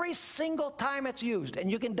 every single time it's used, and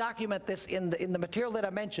you can document this in the material that I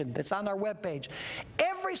mentioned that's on our webpage,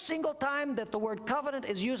 every single time that the word covenant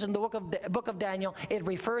is used in the book of Daniel, it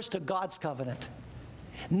refers to God's covenant.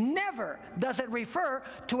 Never does it refer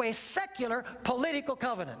to a secular political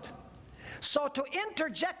covenant. So to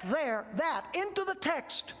interject that into the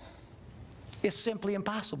text is simply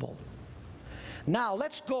impossible. Now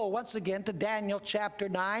let's go once again to Daniel chapter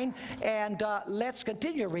 9, and let's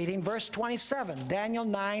continue reading verse 27. Daniel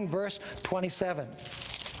 9 verse 27.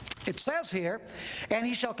 It says here, and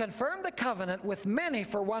he shall confirm the covenant with many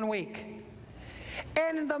for 1 week.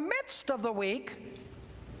 And in the midst of the week,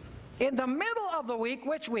 in the middle of the week,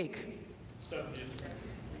 which week?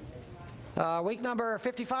 Week number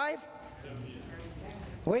 55?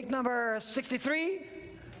 Week number 63?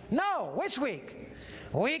 No, which week?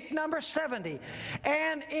 Week number 70.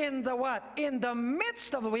 And in the what? In the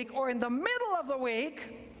midst of the week, or in the middle of the week,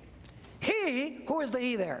 he, who is the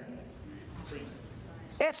he there?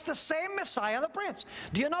 It's the same Messiah the Prince.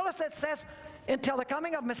 Do you notice that it says, until the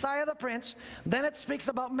coming of Messiah the Prince, then it speaks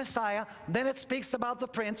about Messiah, then it speaks about the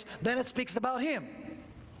Prince, then it speaks about him.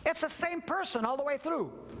 It's the same person all the way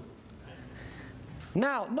through.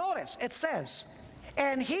 Now, notice, it says,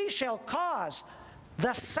 and he shall cause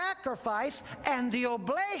the sacrifice and the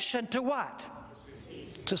oblation to what?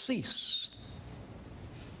 To cease.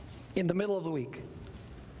 In the middle of the week.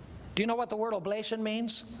 Do you know what the word oblation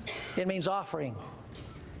means? It means offering.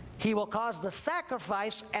 He will cause the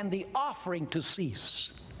sacrifice and the offering to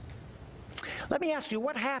cease. Let me ask you,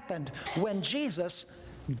 what happened when Jesus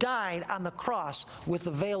died on the cross with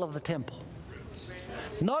the veil of the temple?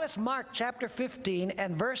 Notice Mark chapter 15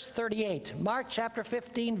 and verse 38. Mark chapter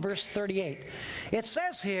 15 verse 38. It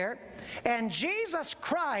says here, and Jesus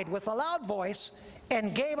cried with a loud voice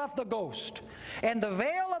and gave up the ghost. And the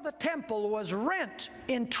veil of the temple was rent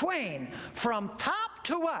in twain from top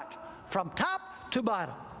to what? From top to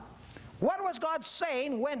bottom. What was God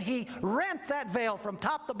saying when he rent that veil from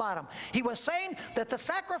top to bottom? He was saying that the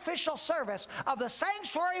sacrificial service of the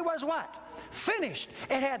sanctuary was what? Finished.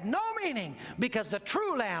 It had no meaning because the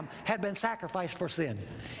true lamb had been sacrificed for sin.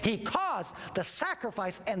 He caused the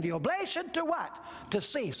sacrifice and the oblation to what? To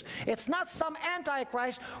cease. It's not some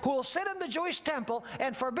antichrist who will sit in the Jewish temple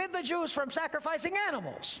and forbid the Jews from sacrificing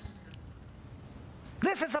animals.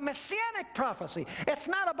 This is a messianic prophecy. It's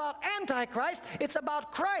not about Antichrist, it's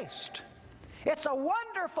about Christ. It's a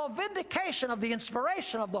wonderful vindication of the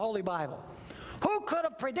inspiration of the Holy Bible. Who could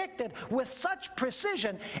have predicted with such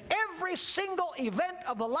precision every single event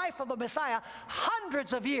of the life of the Messiah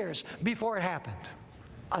hundreds of years before it happened?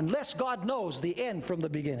 Unless God knows the end from the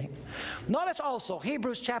beginning. Notice also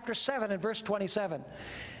Hebrews chapter 7 and verse 27.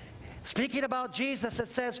 Speaking about Jesus, it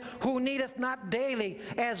says, who needeth not daily,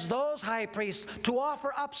 as those high priests, to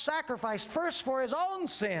offer up sacrifice, first for his own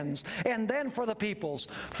sins, and then for the people's.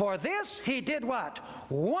 For this he did what?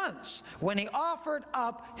 Once, when he offered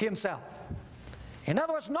up himself. In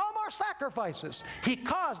other words, no more sacrifices. He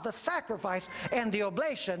caused the sacrifice and the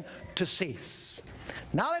oblation to cease.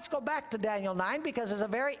 Now let's go back to Daniel 9, because there's a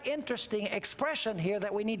very interesting expression here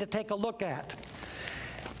that we need to take a look at.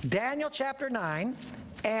 Daniel chapter 9,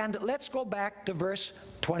 and let's go back to verse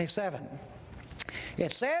 27.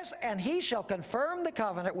 It says, "And he shall confirm the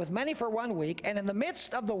covenant with many for 1 week, and in the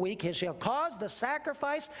midst of the week he shall cause the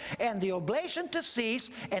sacrifice and the oblation to cease."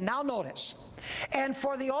 And now notice, "And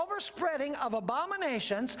for the overspreading of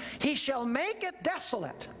abominations he shall make it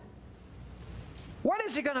desolate." What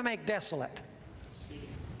is he going to make desolate?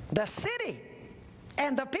 The city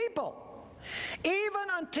and the people, even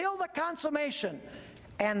until the consummation.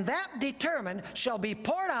 "And that determined shall be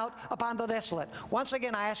poured out upon the desolate." Once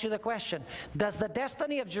again, I ask you the question, does the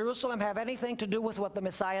destiny of Jerusalem have anything to do with what the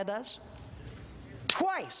Messiah does?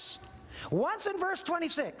 Twice. Once in verse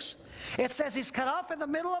 26, it says he's cut off in the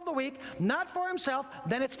middle of the week, not for himself.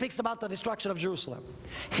 Then it speaks about the destruction of Jerusalem.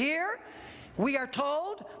 Here, we are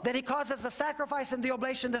told that he causes the sacrifice and the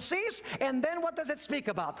oblation to cease. And then what does it speak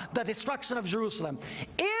about? The destruction of Jerusalem.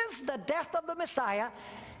 Is the death of the Messiah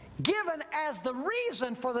given as the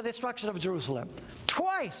reason for the destruction of Jerusalem?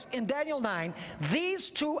 Twice in Daniel 9, these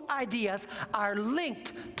two ideas are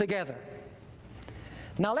linked together.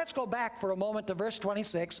 Now let's go back for a moment to verse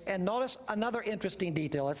 26 and notice another interesting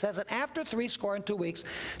detail. It says, "And after 62 weeks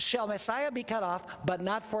shall Messiah be cut off, but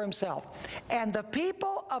not for himself. And the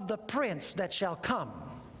people of the prince that shall come."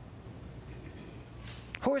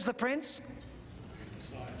 Who is the prince?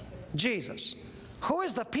 Jesus. Who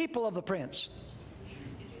is the people of the prince?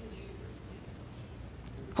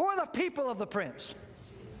 Who are the people of the prince?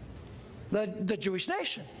 The Jewish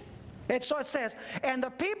nation. And so it says, "And the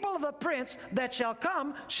people of the prince that shall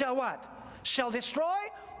come shall" what? "Shall destroy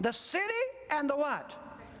the city and the" what?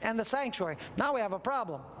 "And the sanctuary." Now we have a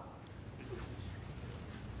problem.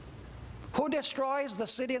 Who destroys the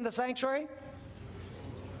city and the sanctuary? It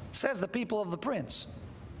says the people of the prince.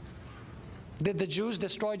 Did the Jews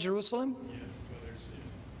destroy Jerusalem?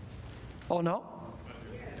 Oh no?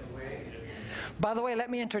 By the way, let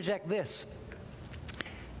me interject this.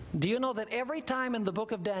 Do you know that every time in the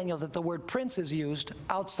book of Daniel that the word prince is used,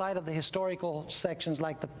 outside of the historical sections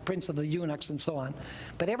like the prince of the eunuchs and so on,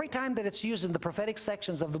 but every time that it's used in the prophetic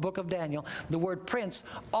sections of the book of Daniel, the word prince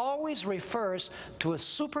always refers to a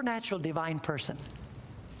supernatural divine person.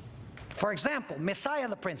 For example, Messiah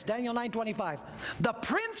the prince, Daniel 9:25. "The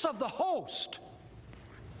prince of the host,"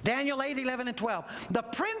 Daniel 8:11 and 12. "The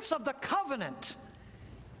prince of the covenant,"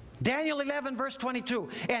 Daniel 11 verse 22,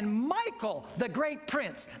 and "Michael the great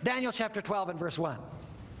prince," Daniel chapter 12 and verse 1.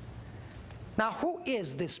 Now who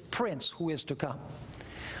is this prince who is to come?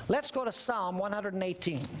 Let's go to Psalm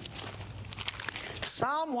 118.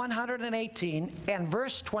 Psalm 118 and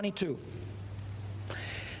verse 22.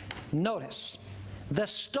 Notice, "The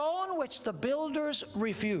stone which the builders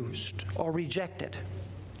refused," or rejected,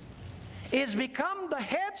 "is become the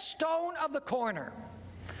headstone of the corner.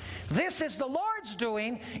 This is the Lord's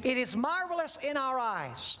doing. It is marvelous in our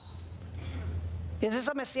eyes." Is this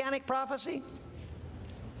a messianic prophecy?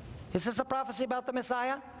 Is this a prophecy about the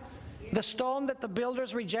Messiah? The stone that the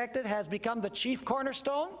builders rejected has become the chief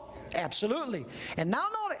cornerstone? Absolutely. And now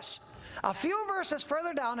notice, a few verses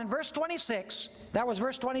further down in verse 26, that was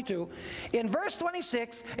verse 22, in verse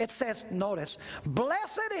 26 it says, notice,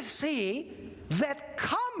 "Blessed is he that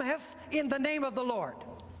cometh in the name of the Lord."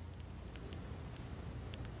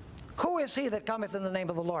 Who is he that cometh in the name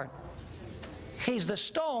of the Lord? He's the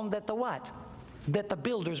stone that the what? That the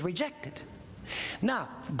builders rejected. Now,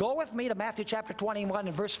 go with me to Matthew chapter 21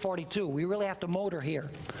 and verse 42. We really have to motor here.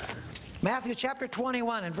 Matthew chapter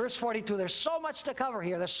 21 and verse 42. There's so much to cover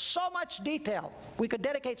here. There's so much detail. We could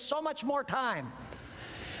dedicate so much more time.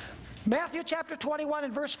 Matthew chapter 21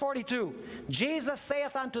 and verse 42. "Jesus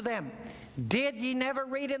saith unto them, Did ye never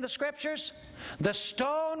read in the Scriptures? The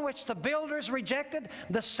stone which the builders rejected,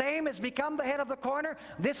 the same has become the head of the corner.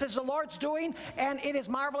 This is the Lord's doing, and it is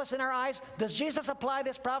marvelous in our eyes." Does Jesus apply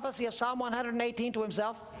this prophecy of Psalm 118 to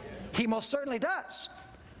himself? Yes. He most certainly does.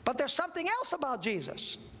 But there's something else about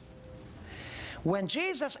Jesus. When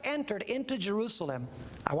Jesus entered into Jerusalem,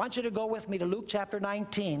 I want you to go with me to Luke chapter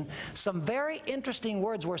 19. Some very interesting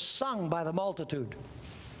words were sung by the multitude.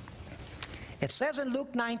 It says in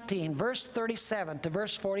Luke 19, verse 37 to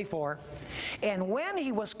verse 44, "And when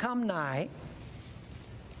he was come nigh,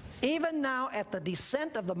 even now at the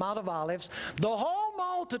descent of the Mount of Olives, the whole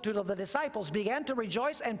multitude of the disciples began to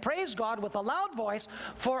rejoice and praise God with a loud voice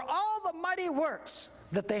for all the mighty works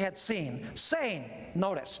that they had seen, saying,"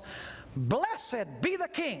 notice, "Blessed be the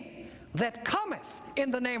King that cometh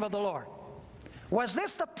in the name of the Lord." Was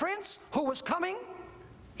this the prince who was coming?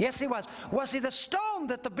 Yes, he was. Was he the stone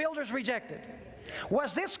that the builders rejected?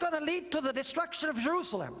 Was this going to lead to the destruction of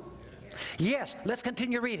Jerusalem? Yes. Let's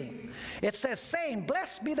continue reading. It says, saying,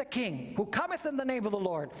 Blessed be the King who cometh in the name of the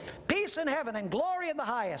Lord. Peace in heaven and glory in the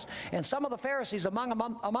highest. And some of the Pharisees among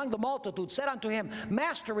the multitude said unto him,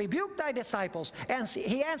 Master, rebuke thy disciples. And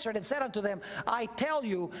he answered and said unto them, I tell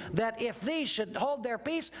you that if these should hold their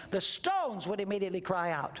peace, the stones would immediately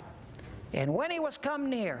cry out. And when he was come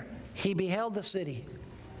near, he beheld the city,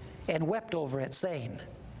 and wept over it, saying,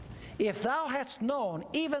 If thou hadst known,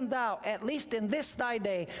 even thou, at least in this thy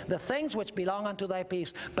day, the things which belong unto thy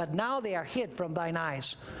peace, but now they are hid from thine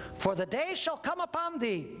eyes. For the day shall come upon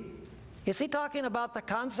thee. Is he talking about the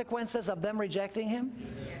consequences of them rejecting him?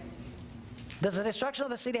 Yes. Does the destruction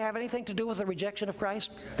of the city have anything to do with the rejection of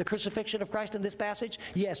Christ? The crucifixion of Christ in this passage?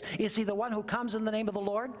 Yes. Is he the one who comes in the name of the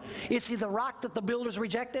Lord? Is he the rock that the builders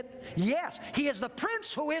rejected? Yes. He is the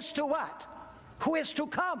prince who is to what? Who is to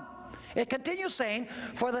come. It continues saying,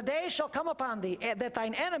 For the day shall come upon thee, that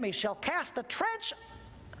thine enemies shall cast a trench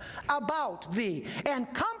about thee,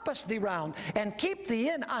 and compass thee round, and keep thee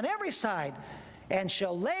in on every side, and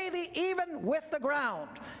shall lay thee even with the ground,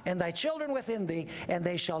 and thy children within thee, and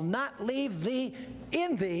they shall not leave thee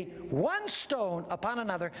in thee one stone upon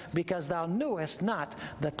another, because thou knewest not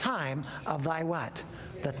the time of thy what?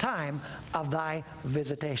 The time of thy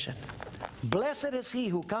visitation. Blessed is he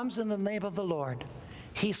who comes in the name of the Lord.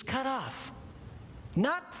 He's cut off,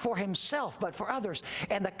 not for himself, but for others.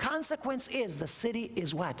 And the consequence is the city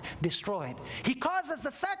is what? Destroyed. He causes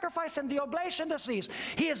the sacrifice and the oblation to cease.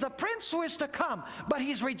 He is the prince who is to come, but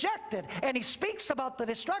he's rejected. And he speaks about the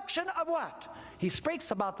destruction of what? He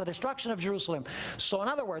speaks about the destruction of Jerusalem. So in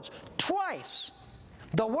other words, twice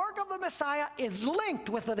the work of the Messiah is linked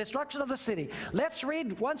with the destruction of the city. Let's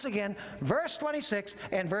read once again verse 26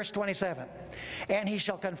 and verse 27. And he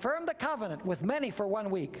shall confirm the covenant with many for 1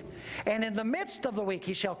 week. And in the midst of the week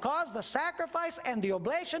he shall cause the sacrifice and the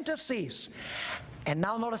oblation to cease. And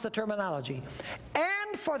now notice the terminology.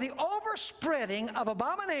 And for the overspreading of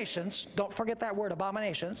abominations, don't forget that word,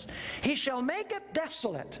 abominations, he shall make it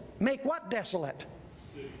desolate. Make what desolate?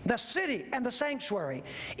 The city and the sanctuary,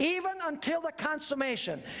 even until the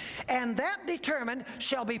consummation. And that determined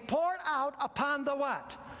shall be poured out upon the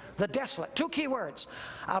what? The desolate. Two key words.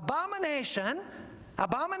 Abomination,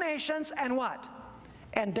 abominations, and what?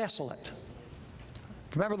 And desolate.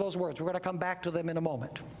 Remember those words. We're going to come back to them in a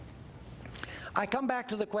moment. I come back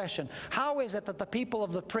to the question, how is it that the people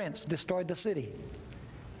of the prince destroyed the city?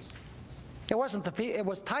 It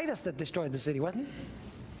was Titus that destroyed the city, wasn't it?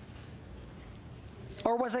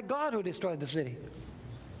 Or was it God who destroyed the city?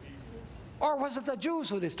 Or was it the Jews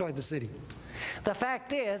who destroyed the city? The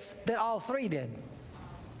fact is that all three did.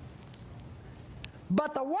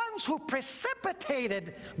 But the ones who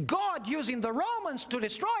precipitated God using the Romans to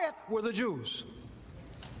destroy it were the Jews.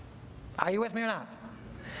 Are you with me or not?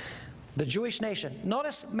 The Jewish nation.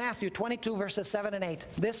 Notice Matthew 22 verses 7 and 8.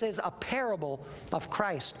 This is a parable of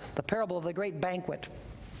Christ, the parable of the great banquet.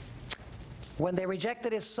 When they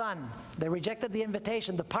rejected his son, they rejected the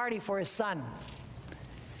invitation, the party for his son.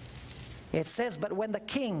 It says, but when the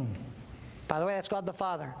king, by the way, that's God the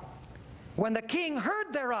Father, when the king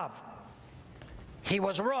heard thereof, he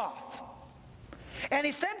was wroth. And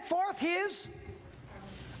he sent forth his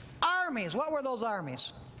armies. What were those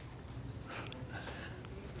armies?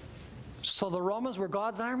 So the Romans were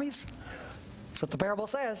God's armies? That's what the parable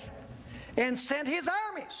says. And sent his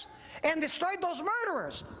armies and destroyed those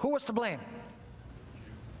murderers. Who was to blame?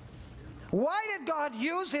 Why did God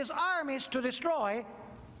use his armies to destroy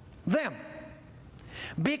them?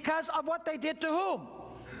 Because of what they did to whom?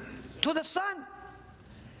 To the Son.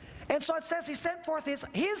 And so it says he sent forth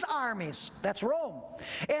his armies, that's Rome,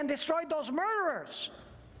 and destroyed those murderers.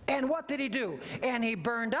 And what did he do? And he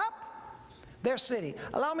burned up their city.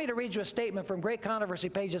 Allow me to read you a statement from Great Controversy,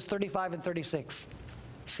 pages 35 and 36.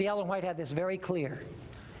 See, Ellen White had this very clear.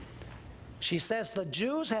 She says, the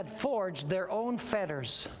Jews had forged their own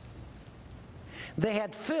fetters. They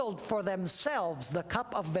had filled for themselves the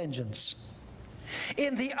cup of vengeance.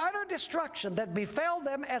 In the utter destruction that befell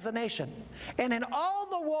them as a nation, and in all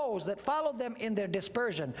the woes that followed them in their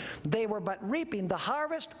dispersion, they were but reaping the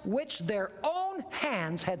harvest which their own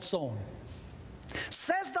hands had sown.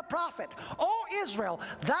 Says the prophet, O Israel,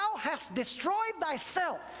 thou hast destroyed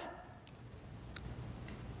thyself.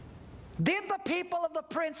 Did the people of the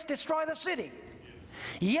prince destroy the city?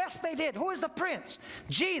 Yes, they did. Who is the prince?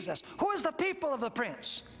 Jesus. Who is the people of the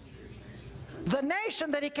prince? The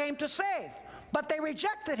nation that he came to save. But they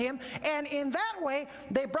rejected him, and in that way,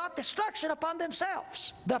 they brought destruction upon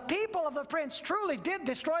themselves. The people of the prince truly did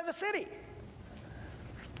destroy the city.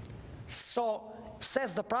 So,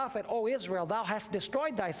 says the prophet, O Israel, thou hast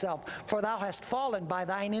destroyed thyself, for thou hast fallen by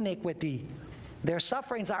thine iniquity. Their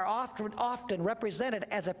sufferings are often represented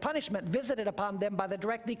as a punishment visited upon them by the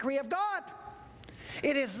direct decree of God.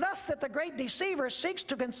 It is thus that the great deceiver seeks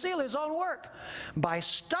to conceal his own work. By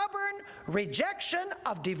stubborn rejection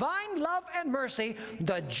of divine love and mercy,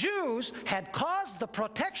 the Jews had caused the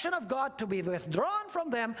protection of God to be withdrawn from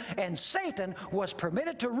them, and Satan was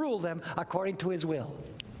permitted to rule them according to his will.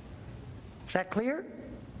 Is that clear?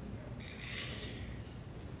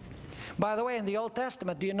 By the way, in the Old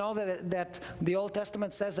Testament, do you know that the Old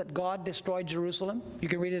Testament says that God destroyed Jerusalem? You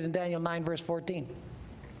can read it in Daniel 9, verse 14.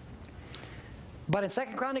 But in 2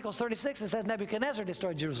 Chronicles 36, it says Nebuchadnezzar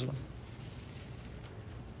destroyed Jerusalem.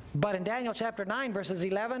 But in Daniel chapter 9, verses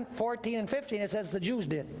 11, 14, and 15, it says the Jews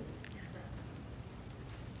did.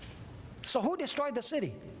 So who destroyed the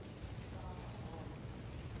city?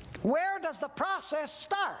 Where does the process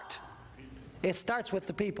start? It starts with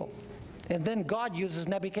the people. And then God uses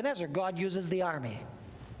Nebuchadnezzar. God uses the army.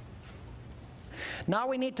 Now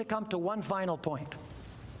we need to come to one final point.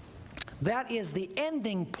 That is the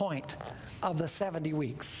ending point of the 70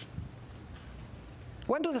 weeks.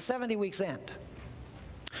 When do the 70 weeks end?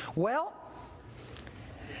 Well,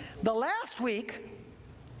 the last week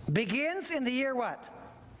begins in the year what?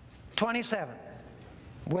 27,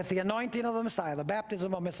 with the anointing of the Messiah, the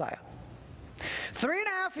baptism of Messiah.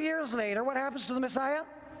 3.5 years later, what happens to the Messiah?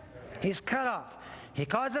 He's cut off. He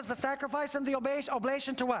causes the sacrifice and the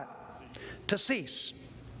oblation to what? To cease.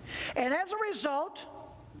 And as a result,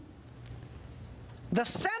 the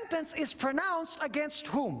sentence is pronounced against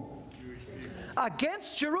whom?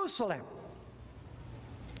 Against Jerusalem.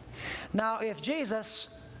 Now, if Jesus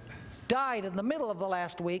died in the middle of the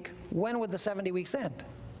last week, when would the 70 weeks end?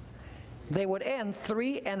 They would end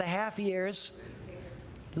 3.5 years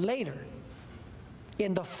later,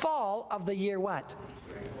 in the fall of the year what?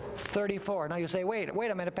 34. Now you say, wait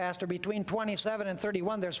a minute, Pastor, between 27 and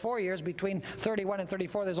 31 there's 4 years, between 31 and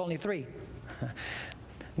 34 there's only 3.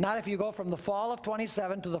 Not if you go from the fall of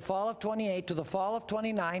 27 to the fall of 28 to the fall of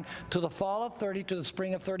 29 to the fall of 30 to the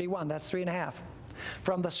spring of 31. That's 3.5.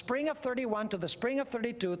 From the spring of 31 to the spring of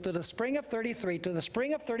 32 to the spring of 33 to the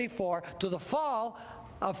spring of 34 to the fall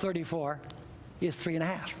of 34 is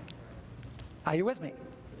 3.5. Are you with me?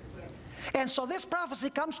 And so this prophecy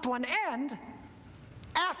comes to an end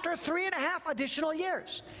after 3.5 additional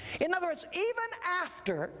years. In other words, even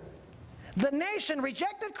after the nation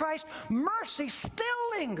rejected Christ, mercy still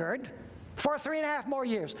lingered for 3.5 more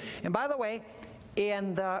years. And by the way,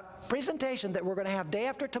 in the presentation that we're going to have day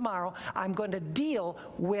after tomorrow, I'm going to deal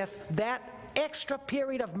with that extra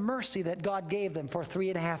period of mercy that God gave them for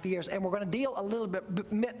 3.5 years. And we're going to deal a little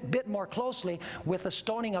bit more closely with the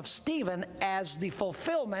stoning of Stephen as the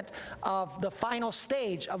fulfillment of the final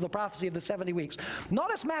stage of the prophecy of the 70 weeks.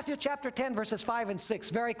 Notice Matthew chapter 10, verses 5 and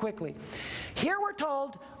 6 very quickly. Here we're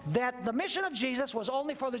told that the mission of Jesus was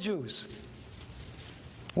only for the Jews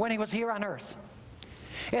when he was here on earth.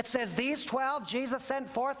 It says, these 12 Jesus sent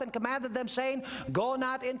forth and commanded them, saying, go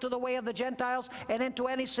not into the way of the Gentiles and into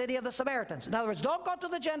any city of the Samaritans. In other words, don't go to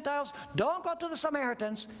the Gentiles, don't go to the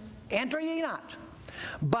Samaritans, enter ye not.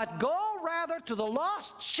 But go rather to the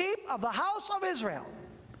lost sheep of the house of Israel.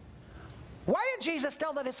 Why did Jesus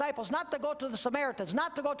tell the disciples not to go to the Samaritans,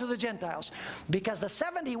 not to go to the Gentiles? Because the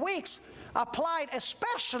 70 weeks applied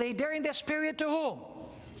especially during this period to whom?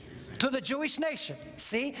 To the Jewish nation.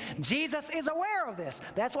 See, Jesus is aware of this.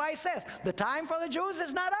 That's why he says, the time for the Jews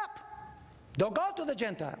is not up. Don't go to the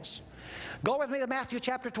Gentiles. Go with me to Matthew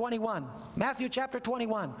chapter 21. Matthew chapter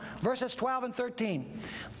 21, verses 12 and 13.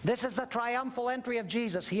 This is the triumphal entry of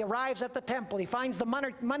Jesus. He arrives at the temple. He finds the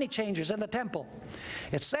money changers in the temple.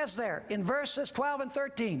 It says there in verses 12 and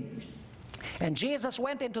 13, and Jesus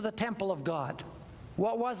went into the temple of God.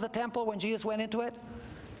 What was the temple when Jesus went into it?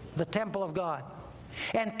 The temple of God.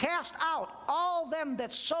 And cast out all them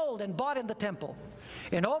that sold and bought in the temple,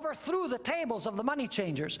 and overthrew the tables of the money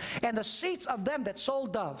changers, and the seats of them that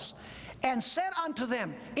sold doves, and said unto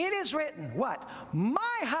them, it is written, what?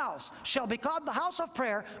 My house shall be called the house of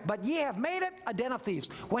prayer, but ye have made it a den of thieves.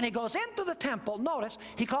 When he goes into the temple, notice,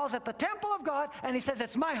 he calls it the temple of God, and he says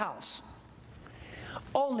it's my house.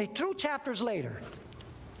 Only 2 chapters later,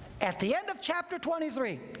 at the end of chapter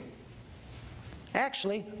 23,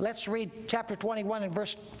 actually, let's read chapter 21 and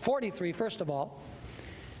verse 43 first of all.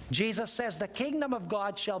 Jesus says, the kingdom of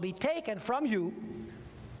God shall be taken from you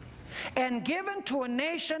and given to a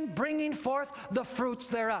nation bringing forth the fruits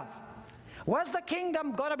thereof. Was the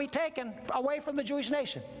kingdom going to be taken away from the Jewish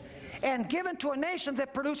nation and given to a nation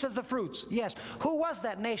that produces the fruits? Yes. Who was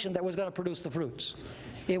that nation that was going to produce the fruits?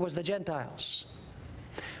 It was the Gentiles.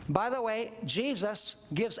 By the way, Jesus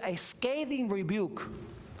gives a scathing rebuke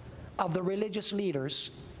of the religious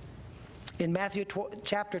leaders in Matthew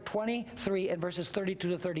chapter 23 and verses 32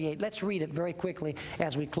 to 38. Let's read it very quickly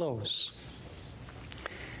as we close.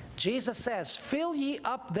 Jesus says, "Fill ye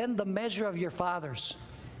up then the measure of your fathers,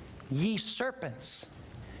 ye serpents,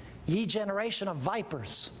 ye generation of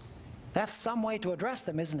vipers." That's some way to address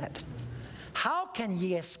them, isn't it? "How can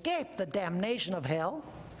ye escape the damnation of hell?"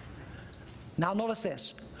 Now notice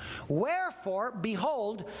this. "Wherefore,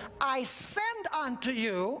 behold, I send unto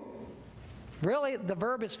you," really the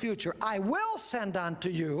verb is future, "I will send unto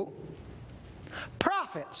you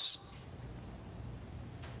prophets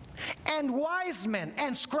and wise men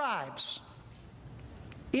and scribes."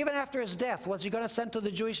 Even after his death, was he going to send to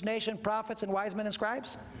the Jewish nation prophets and wise men and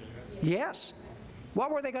scribes? Yes.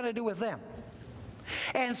 What were they going to do with them?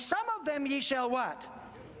 "And some of them ye shall" what?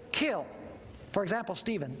 "Kill." For example,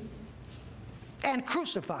 Stephen. "And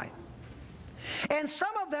crucify. And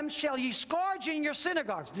some of them shall ye scourge in your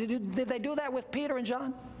synagogues." Did they do that with Peter and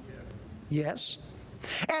John? Yes.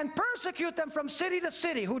 "And persecute them from city to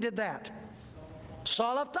city." Who did that?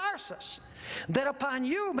 Saul of Tarsus. "That upon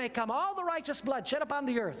you may come all the righteous blood shed upon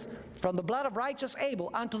the earth, from the blood of righteous Abel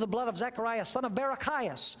unto the blood of Zechariah son of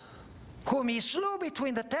Berechias, whom ye slew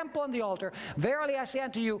between the temple and the altar. Verily I say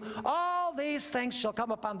unto you, all these things shall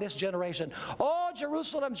come upon this generation. O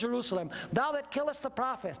Jerusalem, Jerusalem, thou that killest the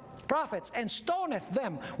prophets, and stoneth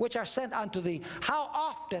them which are sent unto thee, how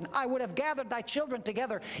often I would have gathered thy children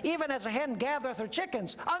together, even as a hen gathereth her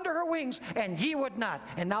chickens under her wings, and ye would not."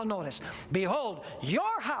 And now notice, "Behold,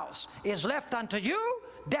 your house is left unto you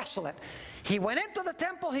desolate." He went into the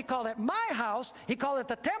temple, he called it my house, he called it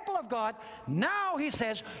the temple of God. Now he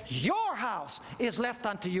says, your house is left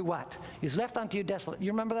unto you what? Is left unto you desolate.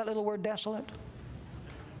 You remember that little word, desolate?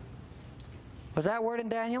 Was that word in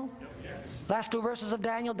Daniel? Yes. Last two verses of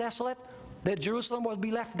Daniel, desolate? That Jerusalem would be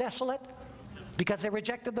left desolate because they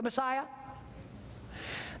rejected the Messiah?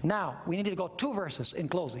 Now, we need to go two verses in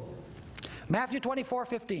closing. Matthew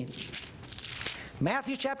 24:15.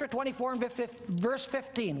 Matthew chapter 24 and verse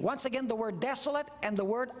 15. Once again, the word desolate and the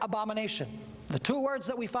word abomination. The two words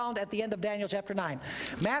that we found at the end of Daniel chapter 9.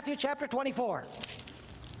 Matthew chapter 24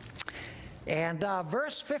 and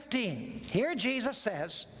verse 15. Here Jesus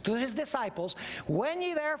says to his disciples, "When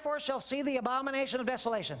ye therefore shall see the abomination of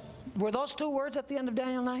desolation." Were those two words at the end of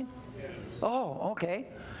Daniel 9? Yes. Oh, okay.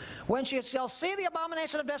 "When ye shall see the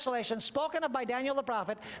abomination of desolation, spoken of by Daniel the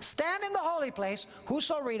prophet, stand in the holy place,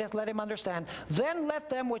 whoso readeth, let him understand. Then let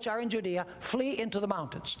them which are in Judea flee into the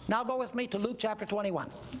mountains." Now go with me to Luke chapter 21,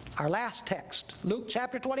 our last text. Luke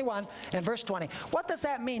chapter 21 and verse 20. What does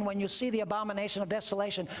that mean when you see the abomination of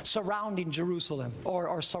desolation surrounding Jerusalem,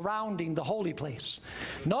 or surrounding the holy place?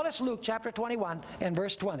 Notice Luke chapter 21 and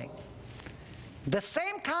verse 20. The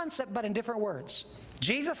same concept, but in different words.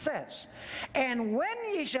 Jesus says, "And when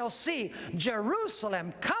ye shall see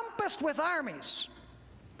Jerusalem compassed with armies,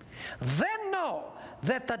 then know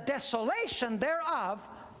that the desolation thereof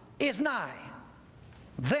is nigh.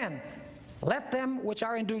 Then let them which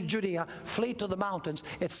are in Judea flee to the mountains,"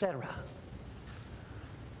 etc.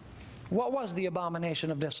 What was the abomination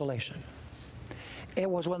of desolation? It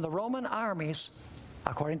was when the Roman armies,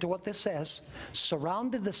 according to what this says,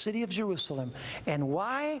 surrounded the city of Jerusalem. And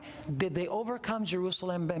why did they overcome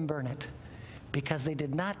Jerusalem and burn it? Because they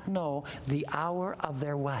did not know the hour of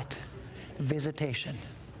their what? Visitation.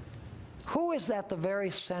 Who is at the very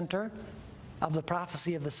center of the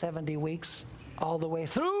prophecy of the 70 weeks all the way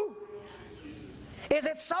through? Is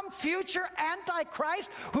it some future Antichrist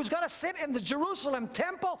who's going to sit in the Jerusalem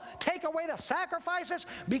temple, take away the sacrifices,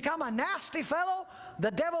 become a nasty fellow, the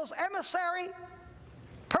devil's emissary,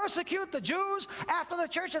 persecute the Jews after the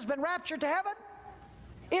church has been raptured to heaven?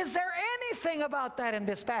 Is there anything about that in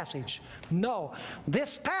this passage? No.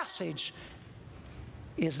 This passage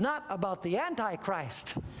is not about the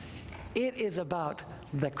Antichrist. It is about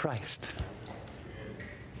the Christ.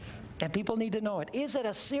 And people need to know it. Is it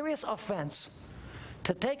a serious offense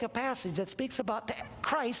to take a passage that speaks about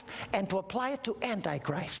Christ and to apply it to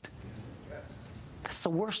Antichrist? That's the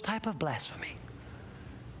worst type of blasphemy.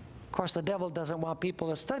 Of course, the devil doesn't want people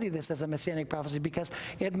to study this as a messianic prophecy because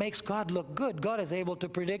it makes God look good. God is able to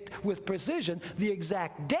predict with precision the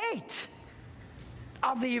exact date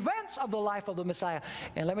of the events of the life of the Messiah.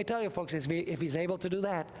 And let me tell you, folks, if he's able to do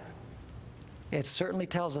that, it certainly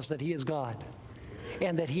tells us that he is God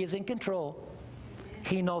and that he is in control.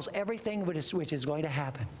 He knows everything which is going to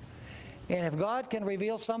happen. And if God can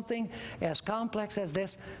reveal something as complex as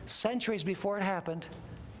this centuries before it happened,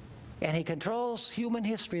 and he controls human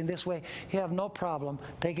history in this way, he have no problem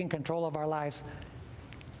taking control of our lives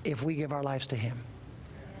if we give our lives to him.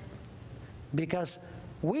 because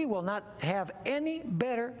we will not have any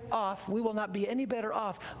better off, we will not be any better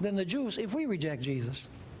off than the Jews if we reject Jesus.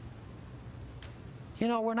 You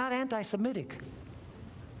know, we're not anti-Semitic.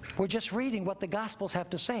 We're just reading what the Gospels have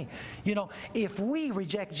to say. You know, if we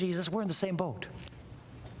reject Jesus, we're in the same boat.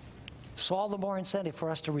 So all the more incentive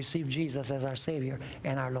for us to receive Jesus as our Savior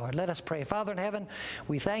and our Lord. Let us pray. Father in heaven,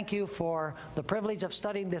 we thank you for the privilege of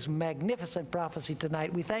studying this magnificent prophecy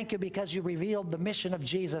tonight. We thank you because you revealed the mission of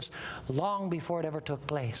Jesus long before it ever took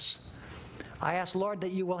place. I ask, Lord,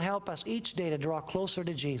 that you will help us each day to draw closer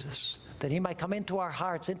to Jesus, that he might come into our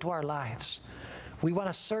hearts, into our lives. We want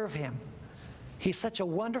to serve him. He's such a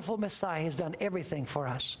wonderful Messiah. He's done everything for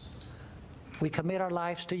us. We commit our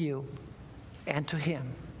lives to you and to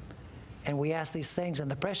him. And we ask these things in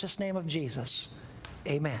the precious name of Jesus.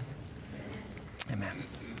 Amen. Amen.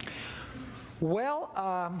 Well,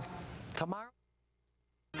 tomorrow...